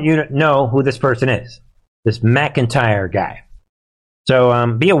just wanted you to know who this person is, this McIntyre guy.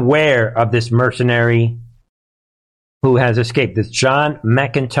 So be aware of this mercenary who has escaped. This John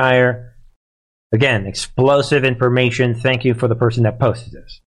McIntyre. Again, explosive information. Thank you for the person that posted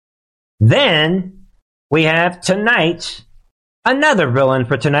this. Then we have tonight, another villain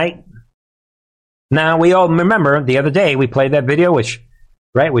for tonight. Now, we all remember the other day we played that video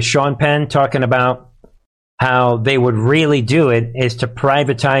with Sean Penn talking about how they would really do it is to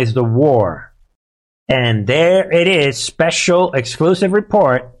privatize the war. And there it is, special exclusive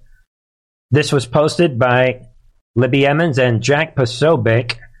report. This was posted by Libby Emmons and Jack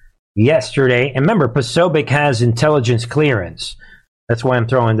Posobiec yesterday. And remember, Posobiec has intelligence clearance. That's why I'm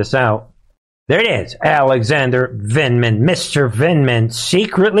throwing this out. There it is. Alexander Vindman. Mr. Vindman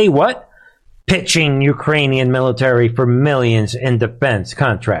secretly what? Pitching Ukrainian military for millions in defense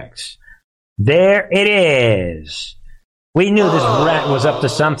contracts. There it is. We knew this rat was up to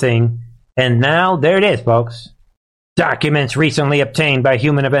something, and now there it is, folks. Documents recently obtained by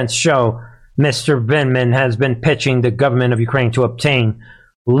Human Events show Mr. Vindman has been pitching the government of Ukraine to obtain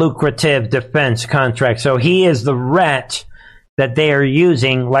lucrative defense contracts. So he is the rat that they are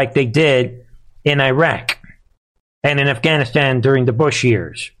using like they did in Iraq and in Afghanistan during the Bush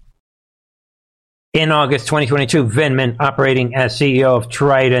years. In August 2022, Vindman, operating as CEO of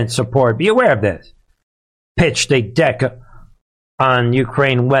Trident Support, be aware of this, pitched a deck on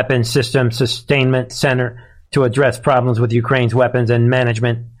Ukraine Weapons System Sustainment Center to address problems with Ukraine's weapons and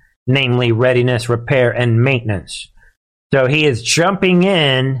management, namely readiness, repair, and maintenance. So he is jumping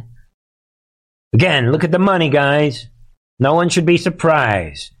in. Again, look at the money, guys. No one should be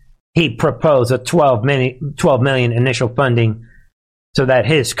surprised. He proposed a $12 million initial funding so that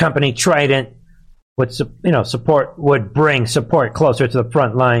his company Trident would bring support closer to the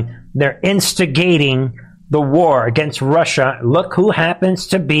front line. They're instigating the war against Russia. Look who happens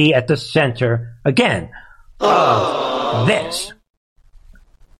to be at the center again of this.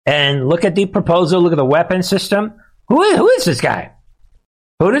 And look at the proposal. Look at the weapon system. Who is this guy?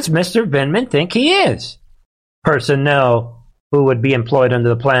 Who does Mr. Vindman think he is? Personnel who would be employed under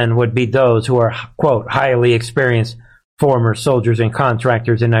the plan would be those who are, quote, highly experienced former soldiers and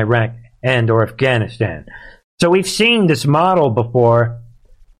contractors in Iraq and or Afghanistan. So we've seen this model before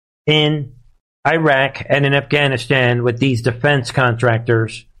in Iraq and in Afghanistan with these defense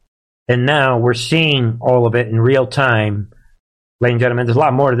contractors, and now we're seeing all of it in real time. Ladies and gentlemen, there's a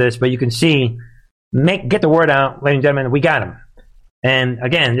lot more to this, but you can see, get the word out, ladies and gentlemen, we got him. And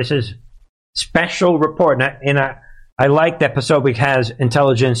again, this is special report, and I like that Posobiec has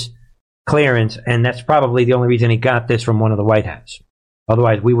intelligence clearance, and that's probably the only reason he got this from one of the White Hats.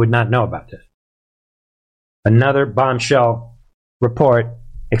 Otherwise, we would not know about this. Another bombshell report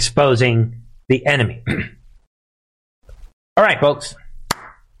exposing the enemy. All right, folks.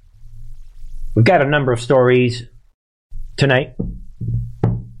 We've got a number of stories tonight.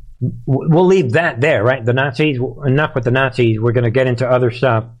 We'll leave that there, right? The Nazis, enough with the Nazis. We're going to get into other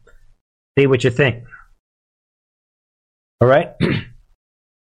stuff. See what you think. All right?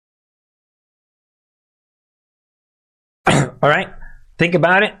 All right? Think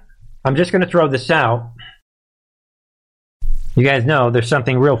about it. I'm just going to throw this out. You guys know there's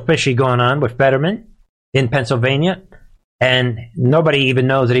something real fishy going on with Fetterman in Pennsylvania, and nobody even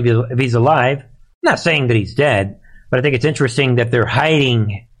knows that if he's alive. I'm not saying that he's dead, but I think it's interesting that they're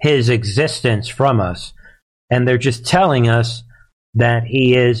hiding his existence from us, and they're just telling us that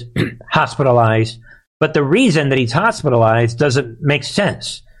he is hospitalized. But the reason that he's hospitalized doesn't make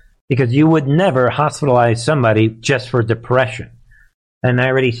sense, because you would never hospitalize somebody just for depression. And I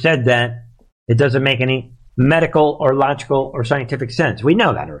already said that it doesn't make any medical or logical or scientific sense. We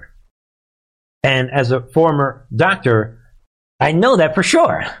know that already. And as a former doctor, I know that for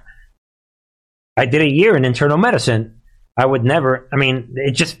sure. I did a year in internal medicine.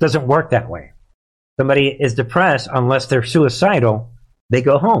 It just doesn't work that way. Somebody is depressed, unless they're suicidal, they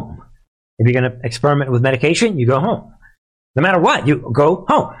go home. If you're going to experiment with medication, you go home. No matter what, you go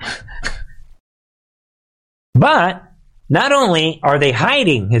home. But not only are they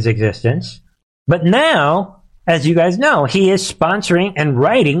hiding his existence, but now, as you guys know, he is sponsoring and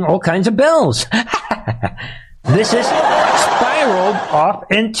writing all kinds of bills. This is spiraled off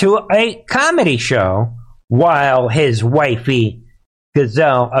into a comedy show while his wifey,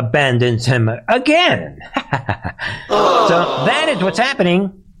 Gazelle, abandons him again. So that is what's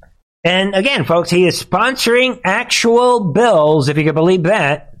happening. And again, folks, he is sponsoring actual bills, if you can believe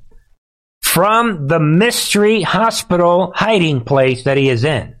that, from the mystery hospital hiding place that he is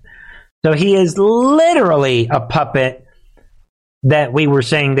in. So he is literally a puppet that we were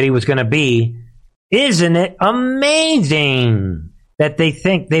saying that he was going to be. Isn't it amazing that they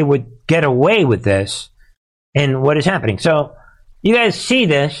think they would get away with this and what is happening? So you guys see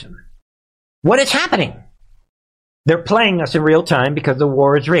this. What is happening? They're playing us in real time because the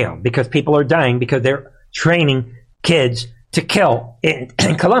war is real, because people are dying, because they're training kids to kill in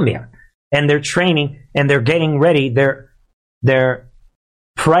Colombia. And they're training and they're getting ready their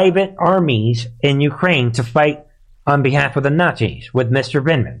private armies in Ukraine to fight on behalf of the Nazis with Mr.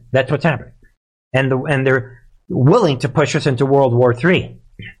 Vindman. That's what's happening. And they're willing to push us into World War III.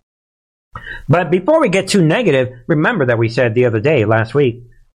 But before we get too negative, remember that we said the other day,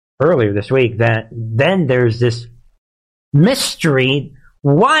 earlier this week, that then there's this mystery.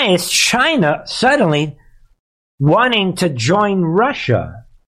 Why is China suddenly wanting to join Russia?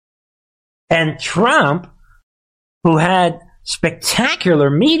 And Trump, who had spectacular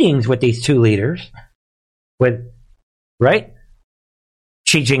meetings with these two leaders, Xi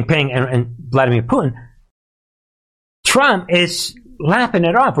Jinping and Vladimir Putin, Trump is lapping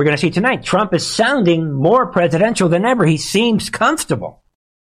it off. We're going to see tonight. Trump is sounding more presidential than ever. He seems comfortable.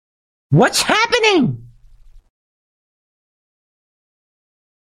 What's happening?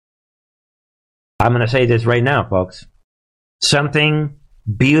 I'm going to say this right now, folks. Something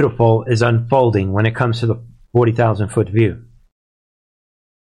beautiful is unfolding when it comes to the 40,000 foot view.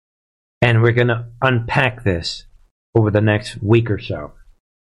 And we're going to unpack this over the next week or so.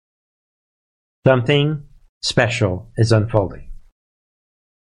 Something special is unfolding.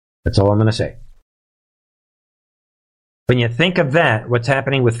 That's all I'm going to say. When you think of that, what's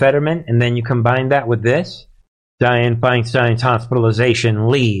happening with Fetterman, and then you combine that with this, Dianne Feinstein's hospitalization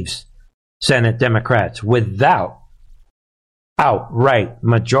leaves Senate Democrats without outright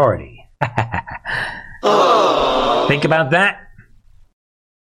majority. Think about that.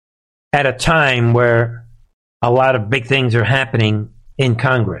 At a time where a lot of big things are happening in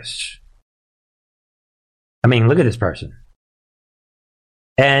Congress. I mean, look at this person.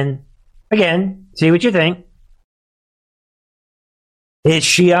 And again, see what you think. Is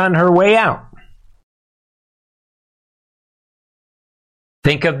she on her way out?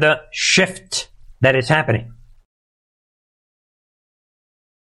 Think of the shift that is happening.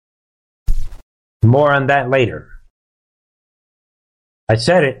 More on that later. I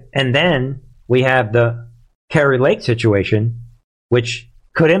said it, and then we have the Kari Lake situation, which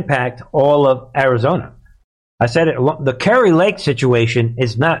could impact all of Arizona. I said it, the Kari Lake situation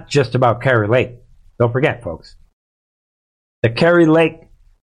is not just about Kari Lake. Don't forget, folks. The Kari Lake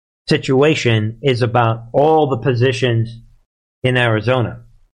situation is about all the positions in Arizona,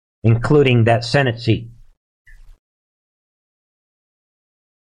 including that Senate seat.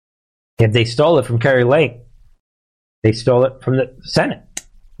 If they stole it from Kari Lake, they stole it from the Senate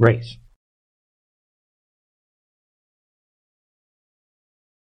race.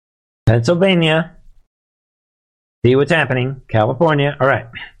 Pennsylvania. See what's happening. California. All right.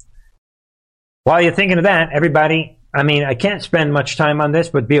 While you're thinking of that, everybody, I mean, I can't spend much time on this,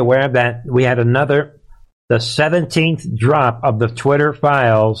 but be aware that we had the 17th drop of the Twitter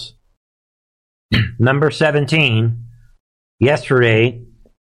files, number 17, yesterday,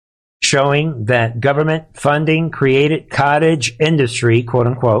 showing that government funding created cottage industry, quote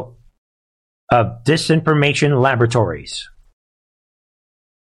unquote, of disinformation laboratories.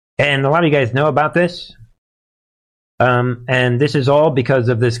 And a lot of you guys know about this. And this is all because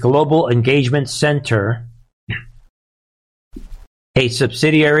of this Global Engagement Center, a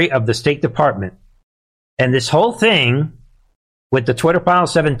subsidiary of the State Department. And this whole thing with the Twitter File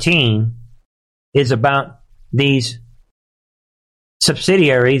 17 is about these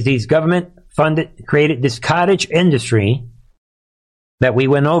subsidiaries, these government-funded, created this cottage industry that we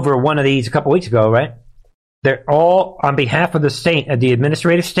went over one of these a couple weeks ago, right? They're all on behalf of the state, of the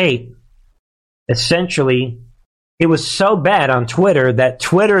administrative state. Essentially, it was so bad on Twitter that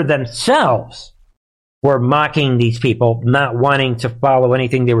Twitter themselves were mocking these people, not wanting to follow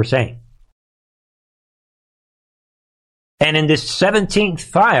anything they were saying. And in this 17th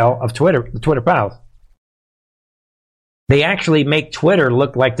file of Twitter, the Twitter files, they actually make Twitter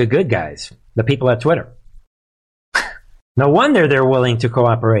look like the good guys, the people at Twitter. No wonder they're willing to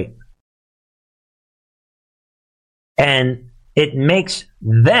cooperate. And it makes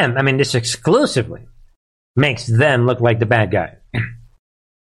them, I mean, this exclusively makes them look like the bad guy.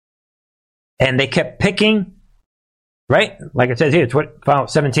 And they kept picking, right? Like it says here, file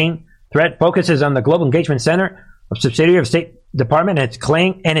 17, threat focuses on the Global Engagement Center, a subsidiary of State Department,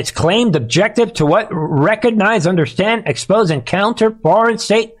 and its claimed objective to what? Recognize, understand, expose, and counter foreign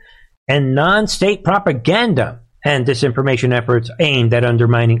state and non-state propaganda and disinformation efforts aimed at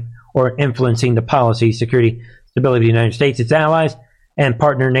undermining or influencing the policy, security, stability of the United States, its allies, and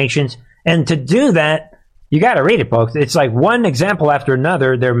partner nations. And to do that, you got to read it, folks. It's like one example after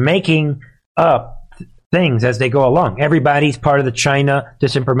another. They're making up things as they go along. Everybody's part of the China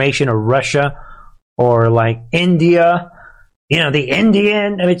disinformation, or Russia, or like India. You know, the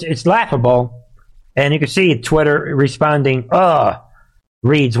Indian. I mean, it's laughable. And you can see Twitter responding,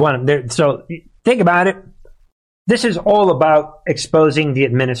 reads one. So think about it. This is all about exposing the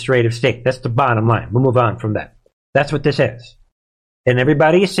administrative state. That's the bottom line. We'll move on from that. That's what this is. And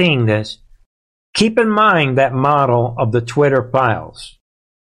everybody is seeing this. Keep in mind that model of the Twitter files,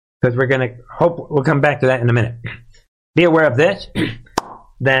 because we'll come back to that in a minute. Be aware of this,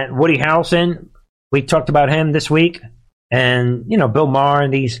 that Woody Harrelson, we talked about him this week, and, you know, Bill Maher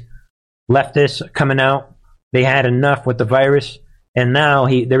and these leftists coming out, they had enough with the virus, and now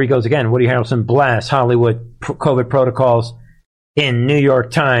there he goes again. Woody Harrelson blasts Hollywood COVID protocols in New York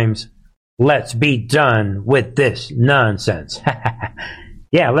Times. Let's be done with this nonsense.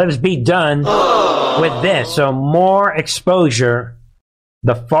 Yeah, let us be done with this. So more exposure.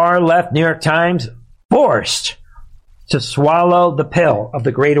 The far left, New York Times, forced to swallow the pill of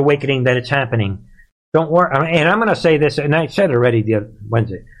the Great Awakening that it's happening. Don't worry. And I'm going to say this, and I said it already the other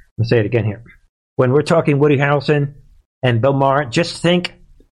Wednesday. I'm going to say it again here. When we're talking Woody Harrelson and Bill Maher, just think,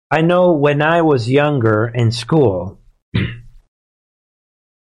 I know when I was younger in school,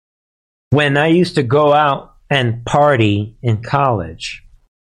 when I used to go out and party in college,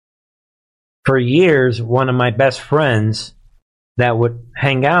 for years, one of my best friends that would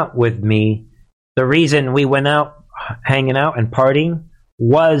hang out with me, the reason we went out hanging out and partying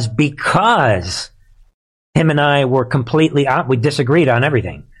was because him and I were completely we disagreed on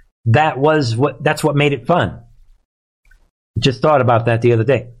everything. That's what made it fun. Just thought about that the other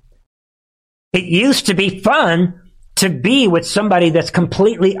day. It used to be fun to be with somebody that's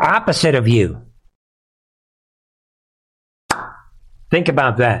completely opposite of you. Think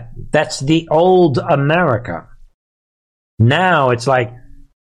about that. That's the old America. Now it's like,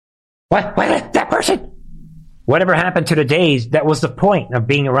 what that person? Whatever happened to the days, that was the point of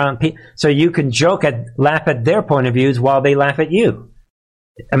being around people. So you can laugh at their point of views while they laugh at you.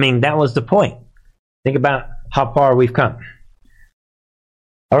 I mean, that was the point. Think about how far we've come.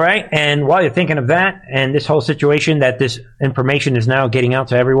 All right, and while you're thinking of that and this whole situation that this information is now getting out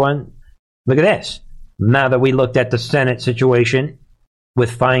to everyone, look at this. Now that we looked at the Senate situation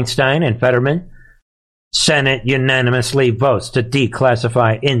with Feinstein and Fetterman, Senate unanimously votes to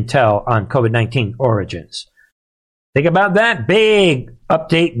declassify intel on COVID-19 origins. Think about that. Big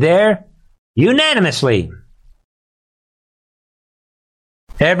update there. Unanimously.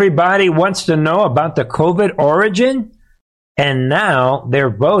 Everybody wants to know about the COVID origin, and now they're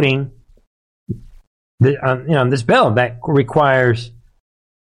voting this bill that requires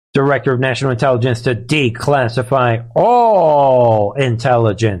Director of National Intelligence to declassify all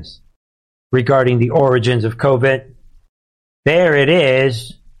intelligence regarding the origins of COVID. There it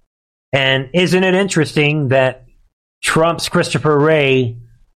is. And isn't it interesting that Trump's Christopher Wray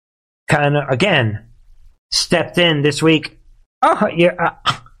kind of, again, stepped in this week? Oh, yeah.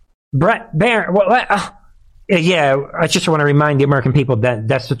 Brett Barron. Yeah, I just want to remind the American people that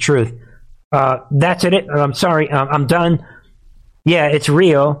that's the truth. That's it. I'm sorry. I'm done. Yeah, it's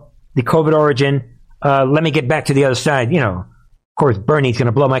real. The COVID origin. Let me get back to the other side. Of course, Bernie's going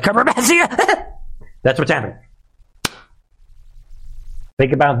to blow my cover. That's what's happening.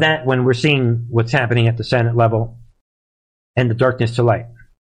 Think about that when we're seeing what's happening at the Senate level and the darkness to light.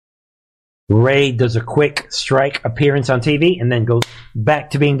 Ray does a quick strike appearance on TV and then goes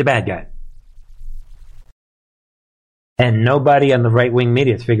back to being the bad guy. And nobody on the right-wing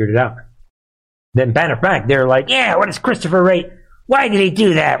media has figured it out. Then, matter of fact, they're like, yeah, what is Christopher Wray? Why did he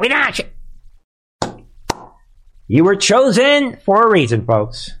do that? We not. You were chosen for a reason,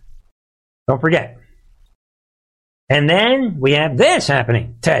 folks. Don't forget. And then we have this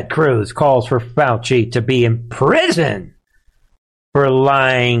happening. Ted Cruz calls for Fauci to be in prison for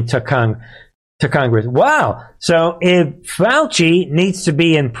lying to Congress. Wow. So if Fauci needs to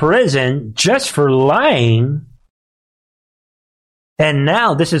be in prison just for lying, and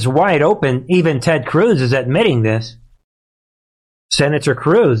now this is wide open, even Ted Cruz is admitting this, Senator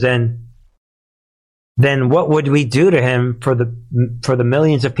Cruz, then what would we do to him for the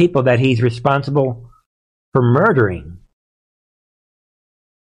millions of people that he's responsible for murdering?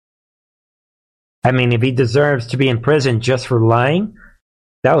 I mean, if he deserves to be in prison just for lying,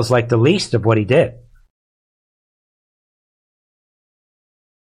 that was like the least of what he did.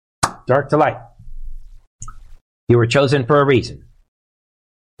 Dark to light. You were chosen for a reason.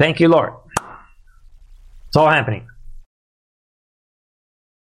 Thank you, Lord. It's all happening.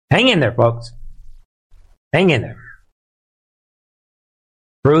 Hang in there, folks. Hang in there.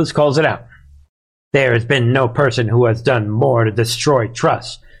 Cruz calls it out. There has been no person who has done more to destroy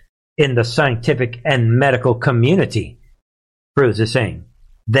trust in the scientific and medical community, Cruz is saying,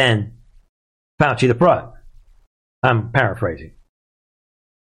 than Fauci the fraud. I'm paraphrasing.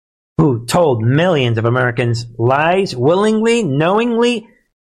 Who told millions of Americans lies willingly, knowingly,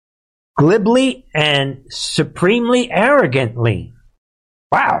 glibly, and supremely arrogantly.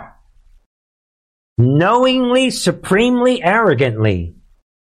 Wow. Knowingly, supremely arrogantly.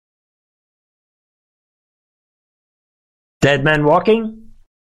 Dead men walking?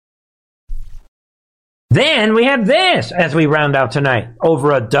 Then we have this as we round out tonight.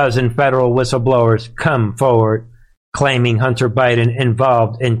 Over a dozen federal whistleblowers come forward claiming Hunter Biden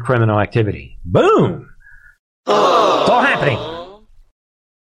involved in criminal activity. Boom! It's all happening.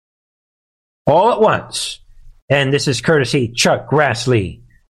 All at once. And this is courtesy Chuck Grassley.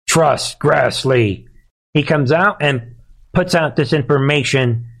 Trust Grassley. He comes out and puts out this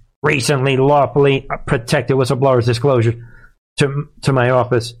information recently lawfully protected whistleblowers' disclosures to my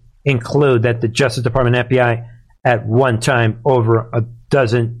office include that the Justice Department and FBI at one time over a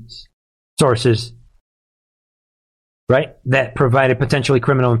dozen sources, right, that provided potentially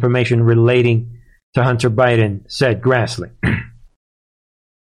criminal information relating to Hunter Biden, said Grassley.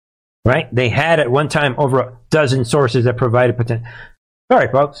 Right? They had at one time over a dozen sources that provided potential. All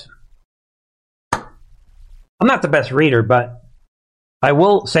right, folks. I'm not the best reader, but I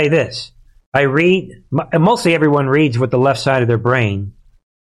will say this. I read, mostly everyone reads with the left side of their brain.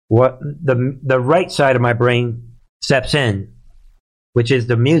 What the right side of my brain steps in, which is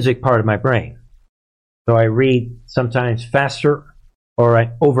the music part of my brain. So I read sometimes faster or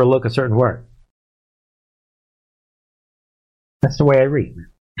I overlook a certain word. That's the way I read.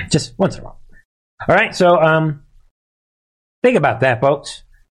 Just once in a while. All right, so think about that, folks.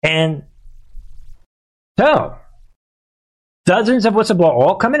 And so, dozens of whistleblowers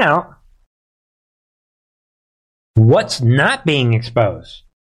all coming out. What's not being exposed?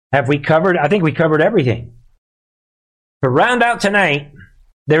 Have we covered? I think we covered everything. To round out tonight,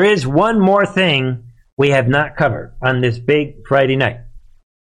 there is one more thing we have not covered on this big Friday night.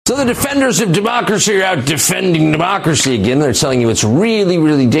 So the defenders of democracy are out defending democracy again. They're telling you it's really,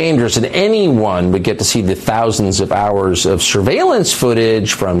 really dangerous, and anyone would get to see the thousands of hours of surveillance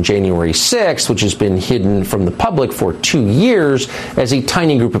footage from January 6th, which has been hidden from the public for 2 years, as a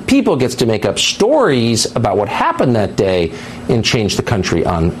tiny group of people gets to make up stories about what happened that day and change the country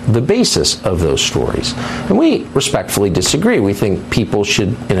on the basis of those stories. And we respectfully disagree. We think people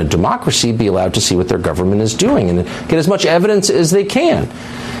should, in a democracy, be allowed to see what their government is doing and get as much evidence as they can.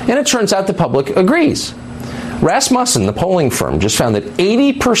 And it turns out the public agrees. Rasmussen, the polling firm, just found that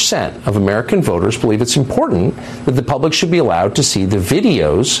 80% of American voters believe it's important that the public should be allowed to see the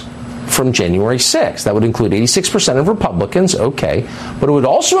videos from January 6th. That would include 86% of Republicans, okay, but it would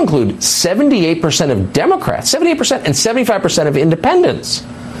also include 78% of Democrats, 78% and 75% of independents.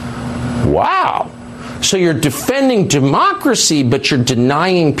 Wow. So you're defending democracy, but you're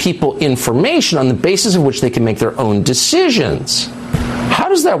denying people information on the basis of which they can make their own decisions. How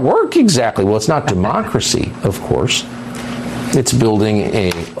does that work exactly? Well, it's not democracy, of course. It's building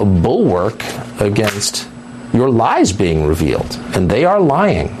a bulwark against your lies being revealed. And they are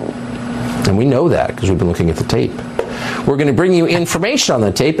lying. And we know that because we've been looking at the tape. We're going to bring you information on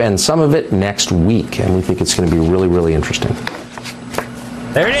the tape and some of it next week. And we think it's going to be really, really interesting.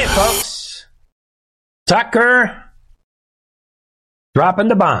 There it is, folks. Tucker dropping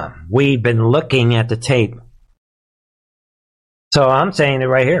the bomb. We've been looking at the tape. So I'm saying it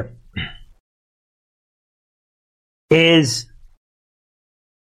right here. Is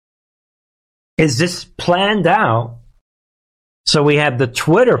this planned out? So we have the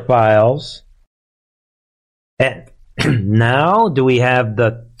Twitter files. And now do we have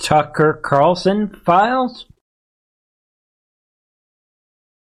the Tucker Carlson files?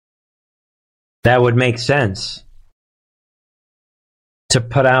 That would make sense to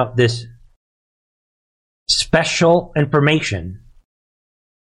put out this special information.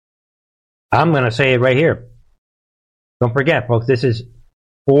 I'm going to say it right here. Don't forget, folks, this is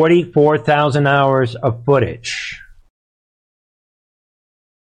 44,000 hours of footage.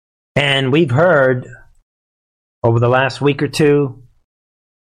 And we've heard over the last week or two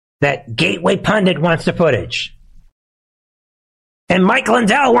that Gateway Pundit wants the footage. And Mike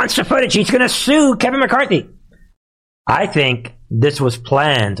Lindell wants the footage. He's going to sue Kevin McCarthy. I think this was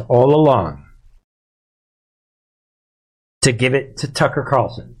planned all along to give it to Tucker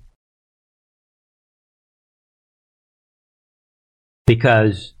Carlson.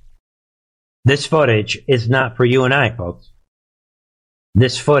 Because this footage is not for you and I, folks.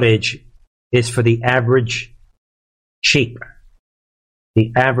 This footage is for the average sheep,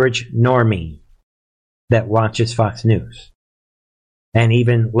 the average normie that watches Fox News, and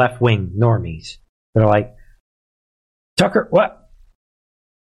even left-wing normies that are like, Tucker, what?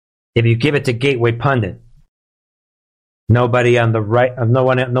 If you give it to Gateway Pundit, nobody on the right, no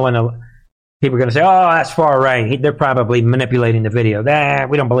one, people are going to say, oh, that's far right. They're probably manipulating the video.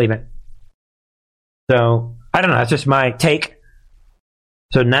 We don't believe it. So, I don't know. That's just my take.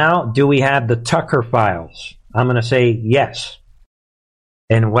 So now, do we have the Tucker files? I'm going to say yes.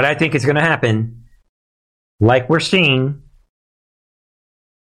 And what I think is going to happen, like we're seeing,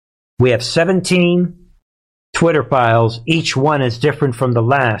 we have 17 Twitter files. Each one is different from the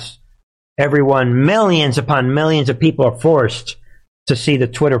last. Everyone, millions upon millions of people are forced to see the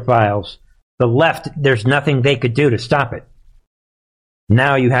Twitter files. The left, there's nothing they could do to stop it.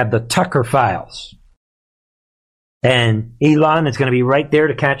 Now you have the Tucker files. And Elon is going to be right there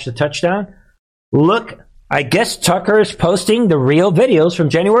to catch the touchdown. Look I guess Tucker is posting the real videos from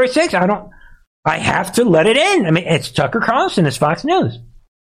January 6th. I have to let it in. I mean, it's Tucker Carlson. It's Fox News.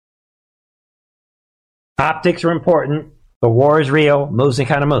 Optics are important. The war is real. Moves and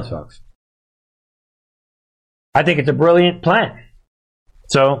kind of moves, folks. I think it's a brilliant plan.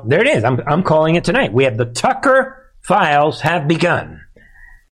 So there it is. I'm calling it tonight. We have the Tucker files have begun.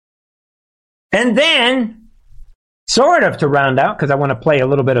 And then, sort of to round out, because I want to play a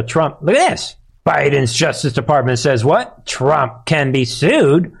little bit of Trump. Look at this. Biden's Justice Department says what? Trump can be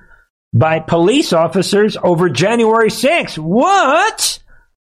sued by police officers over January 6th. What?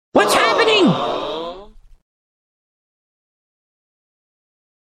 What's happening?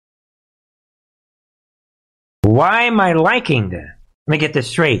 Why am I liking this? Let me get this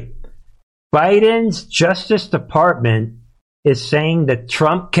straight. Biden's Justice Department is saying that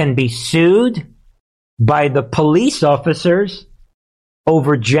Trump can be sued by the police officers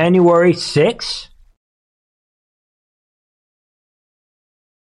over January 6th?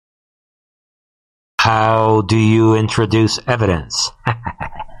 How do you introduce evidence?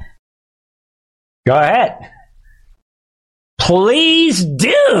 Go ahead. Please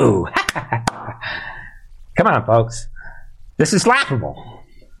do. Come on, folks. This is laughable.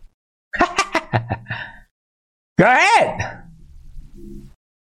 Go ahead.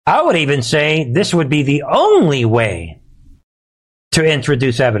 I would even say this would be the only way to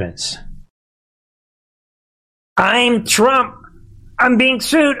introduce evidence. I'm Trump. I'm being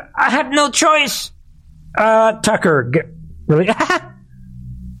sued. I have no choice. Tucker. Really?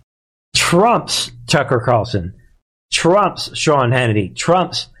 Trump's Tucker Carlson. Trump's Sean Hannity.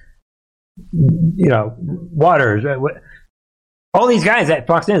 Trump's, Waters. All these guys at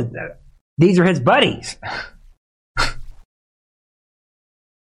Fox News, these are his buddies.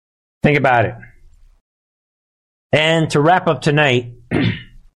 Think about it. And to wrap up tonight,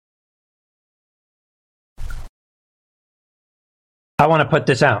 I want to put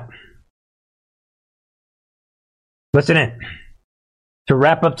this out. Listen in. To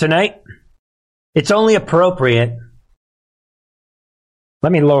wrap up tonight, it's only appropriate.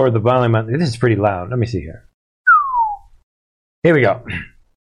 Let me lower the volume on. This is pretty loud. Let me see here. Here we go.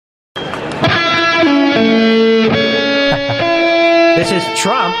 This is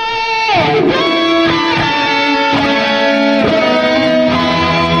Trump.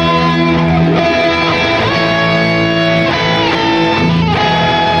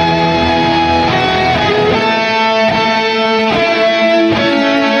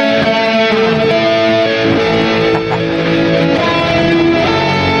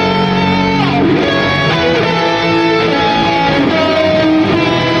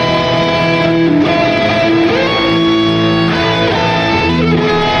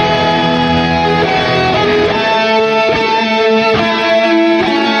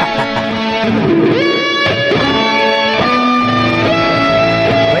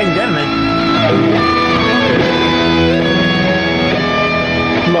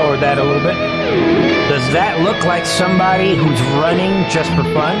 That a little bit. Does that look like somebody who's running just for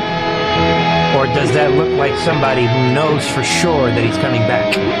fun? Or does that look like somebody who knows for sure that he's coming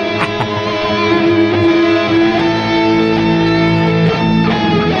back?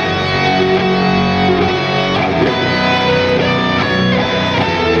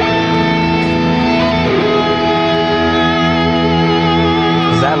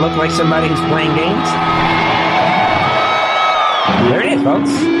 Does that look like somebody who's playing games? There it is,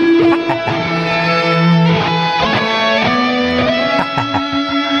 folks.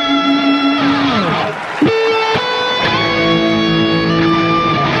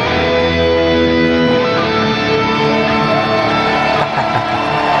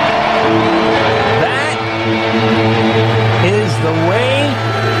 That is the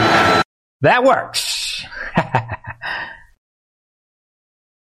way that works.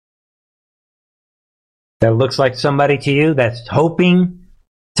 That looks like somebody to you that's hoping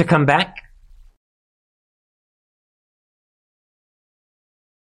to come back?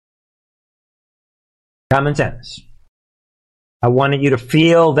 Common sense. I wanted you to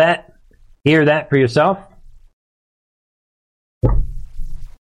feel that, hear that for yourself. The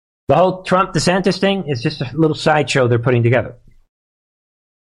whole Trump DeSantis thing is just a little sideshow they're putting together.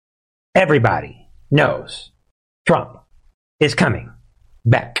 Everybody knows Trump is coming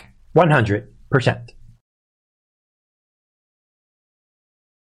back 100%.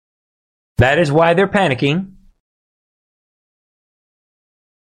 That is why they're panicking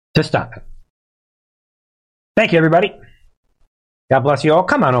to stop it. Thank you, everybody. God bless you all.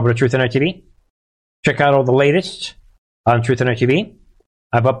 Come on over to Truth and Night TV. Check out all the latest on Truth and Night TV.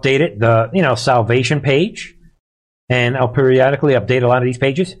 I've updated the, salvation page, and I'll periodically update a lot of these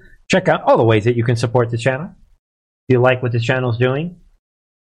pages. check out all the ways that you can support the channel. If you like what the channel is doing,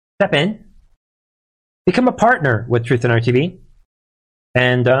 step in. Become a partner with Truth and RTV.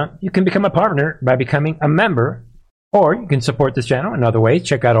 And you can become a partner by becoming a member, or you can support this channel in other ways.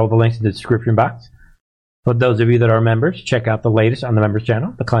 Check out all the links in the description box. For those of you that are members, check out the latest on the members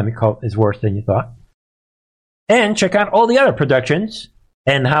channel. The Climate Cult is worse than you thought. And check out all the other productions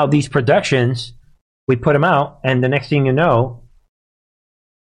and how these productions, we put them out, and the next thing you know,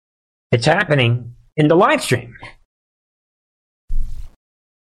 it's happening in the live stream.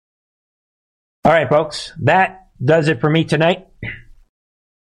 All right, folks, that does it for me tonight.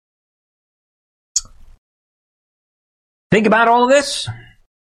 Think about all of this.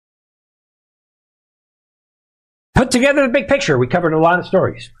 Put together the big picture. We covered a lot of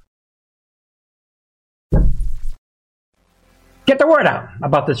stories. Get the word out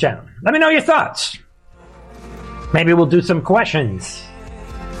about this channel. Let me know your thoughts. Maybe we'll do some questions.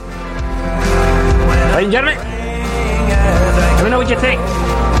 Ladies and gentlemen, let me know what you think.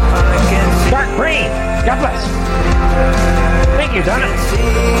 Start praying. God bless. Thank you, Donna.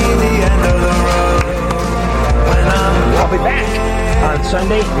 I'll be back on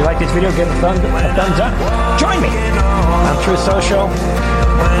Sunday. If you like this video, give it a thumbs up. Join me on Truth Social.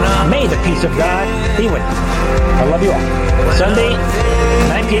 May the peace of God be with you. I love you all. Sunday,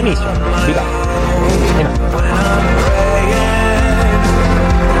 9 p.m. Eastern. Be back. Amen.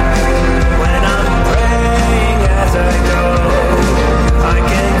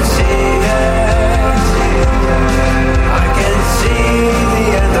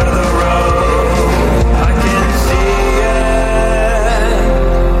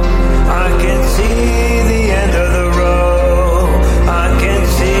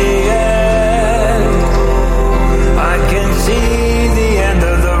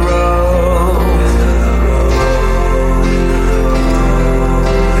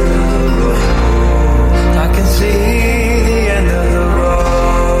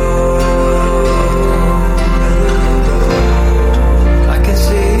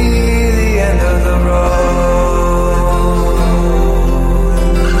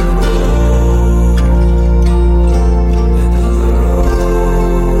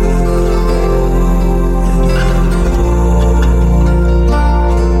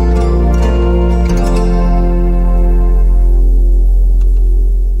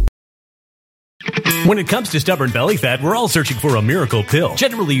 When it comes to stubborn belly fat, we're all searching for a miracle pill.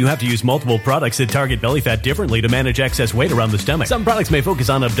 Generally, you have to use multiple products that target belly fat differently to manage excess weight around the stomach. Some products may focus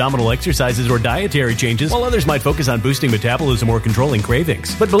on abdominal exercises or dietary changes, while others might focus on boosting metabolism or controlling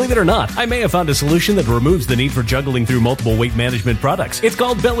cravings. But believe it or not, I may have found a solution that removes the need for juggling through multiple weight management products. It's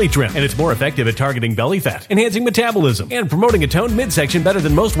called Belly Trim, and it's more effective at targeting belly fat, enhancing metabolism, and promoting a toned midsection better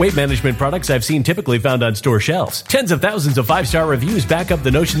than most weight management products I've seen typically found on store shelves. Tens of thousands of 5-star reviews back up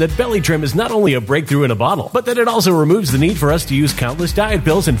the notion that Belly Trim is not only a breakthrough in a bottle, but that it also removes the need for us to use countless diet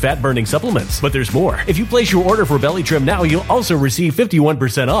pills and fat-burning supplements. But there's more. If you place your order for Belly Trim now, you'll also receive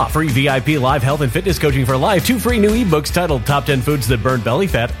 51% off, free VIP live health and fitness coaching for life, 2 free new ebooks titled Top 10 Foods That Burn Belly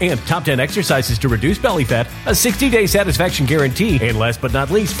Fat and Top 10 Exercises to Reduce Belly Fat, a 60-day satisfaction guarantee, and last but not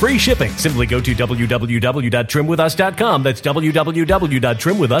least, free shipping. Simply go to www.trimwithus.com. That's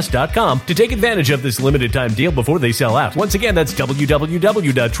www.trimwithus.com to take advantage of this limited time deal before they sell out. Once again, that's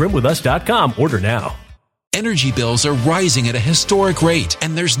www.trimwithus.com. Order now. Energy bills are rising at a historic rate,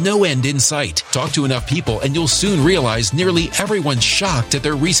 and there's no end in sight. Talk to enough people, and you'll soon realize nearly everyone's shocked at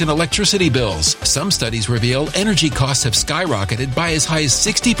their recent electricity bills. Some studies reveal energy costs have skyrocketed by as high as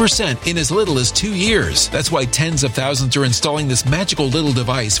 60% in as little as 2 years. That's why tens of thousands are installing this magical little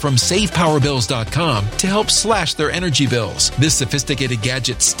device from SavePowerBills.com to help slash their energy bills. This sophisticated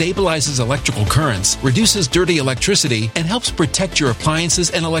gadget stabilizes electrical currents, reduces dirty electricity, and helps protect your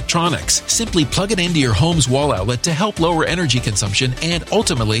appliances and electronics. Simply plug it into your home's wall outlet to help lower energy consumption and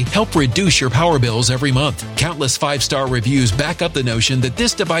ultimately help reduce your power bills every month. Countless 5-star reviews back up the notion that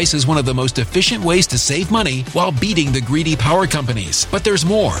this device is one of the most efficient ways to save money while beating the greedy power companies. But there's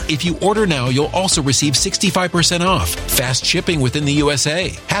more. If you order now, you'll also receive 65% off, fast shipping within the USA,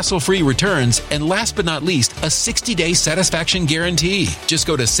 hassle-free returns, and last but not least, a 60-day satisfaction guarantee. Just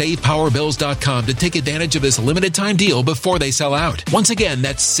go to SavePowerBills.com to take advantage of this limited time deal before they sell out. Once again,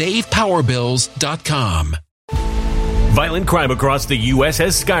 that's SavePowerBills.com. Violent crime across the U.S.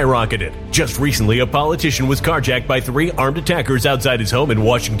 has skyrocketed. Just recently, a politician was carjacked by 3 armed attackers outside his home in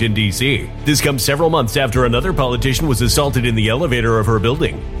Washington, D.C. This comes several months after another politician was assaulted in the elevator of her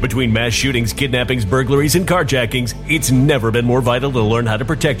building. Between mass shootings, kidnappings, burglaries, and carjackings, it's never been more vital to learn how to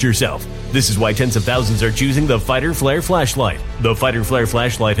protect yourself. This is why tens of thousands are choosing the Fighter Flare flashlight. The Fighter Flare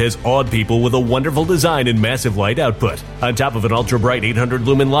flashlight has awed people with a wonderful design and massive light output. On top of an ultra-bright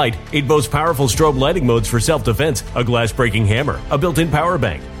 800-lumen light, it boasts powerful strobe lighting modes for self-defense, a glass-breaking hammer, a built-in power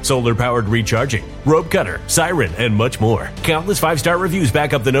bank, solar-powered recharging, rope cutter, siren, and much more. Countless 5-star reviews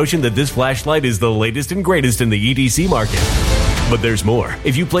back up the notion that this flashlight is the latest and greatest in the EDC market. But there's more.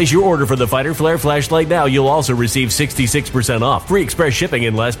 If you place your order for the Fighter Flare flashlight now, you'll also receive 66% off, free express shipping,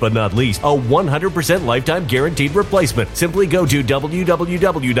 and last but not least, a 100% lifetime guaranteed replacement. Simply go to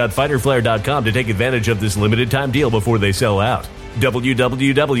www.fighterflare.com to take advantage of this limited time deal before they sell out.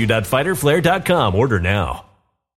 www.fighterflare.com. Order now.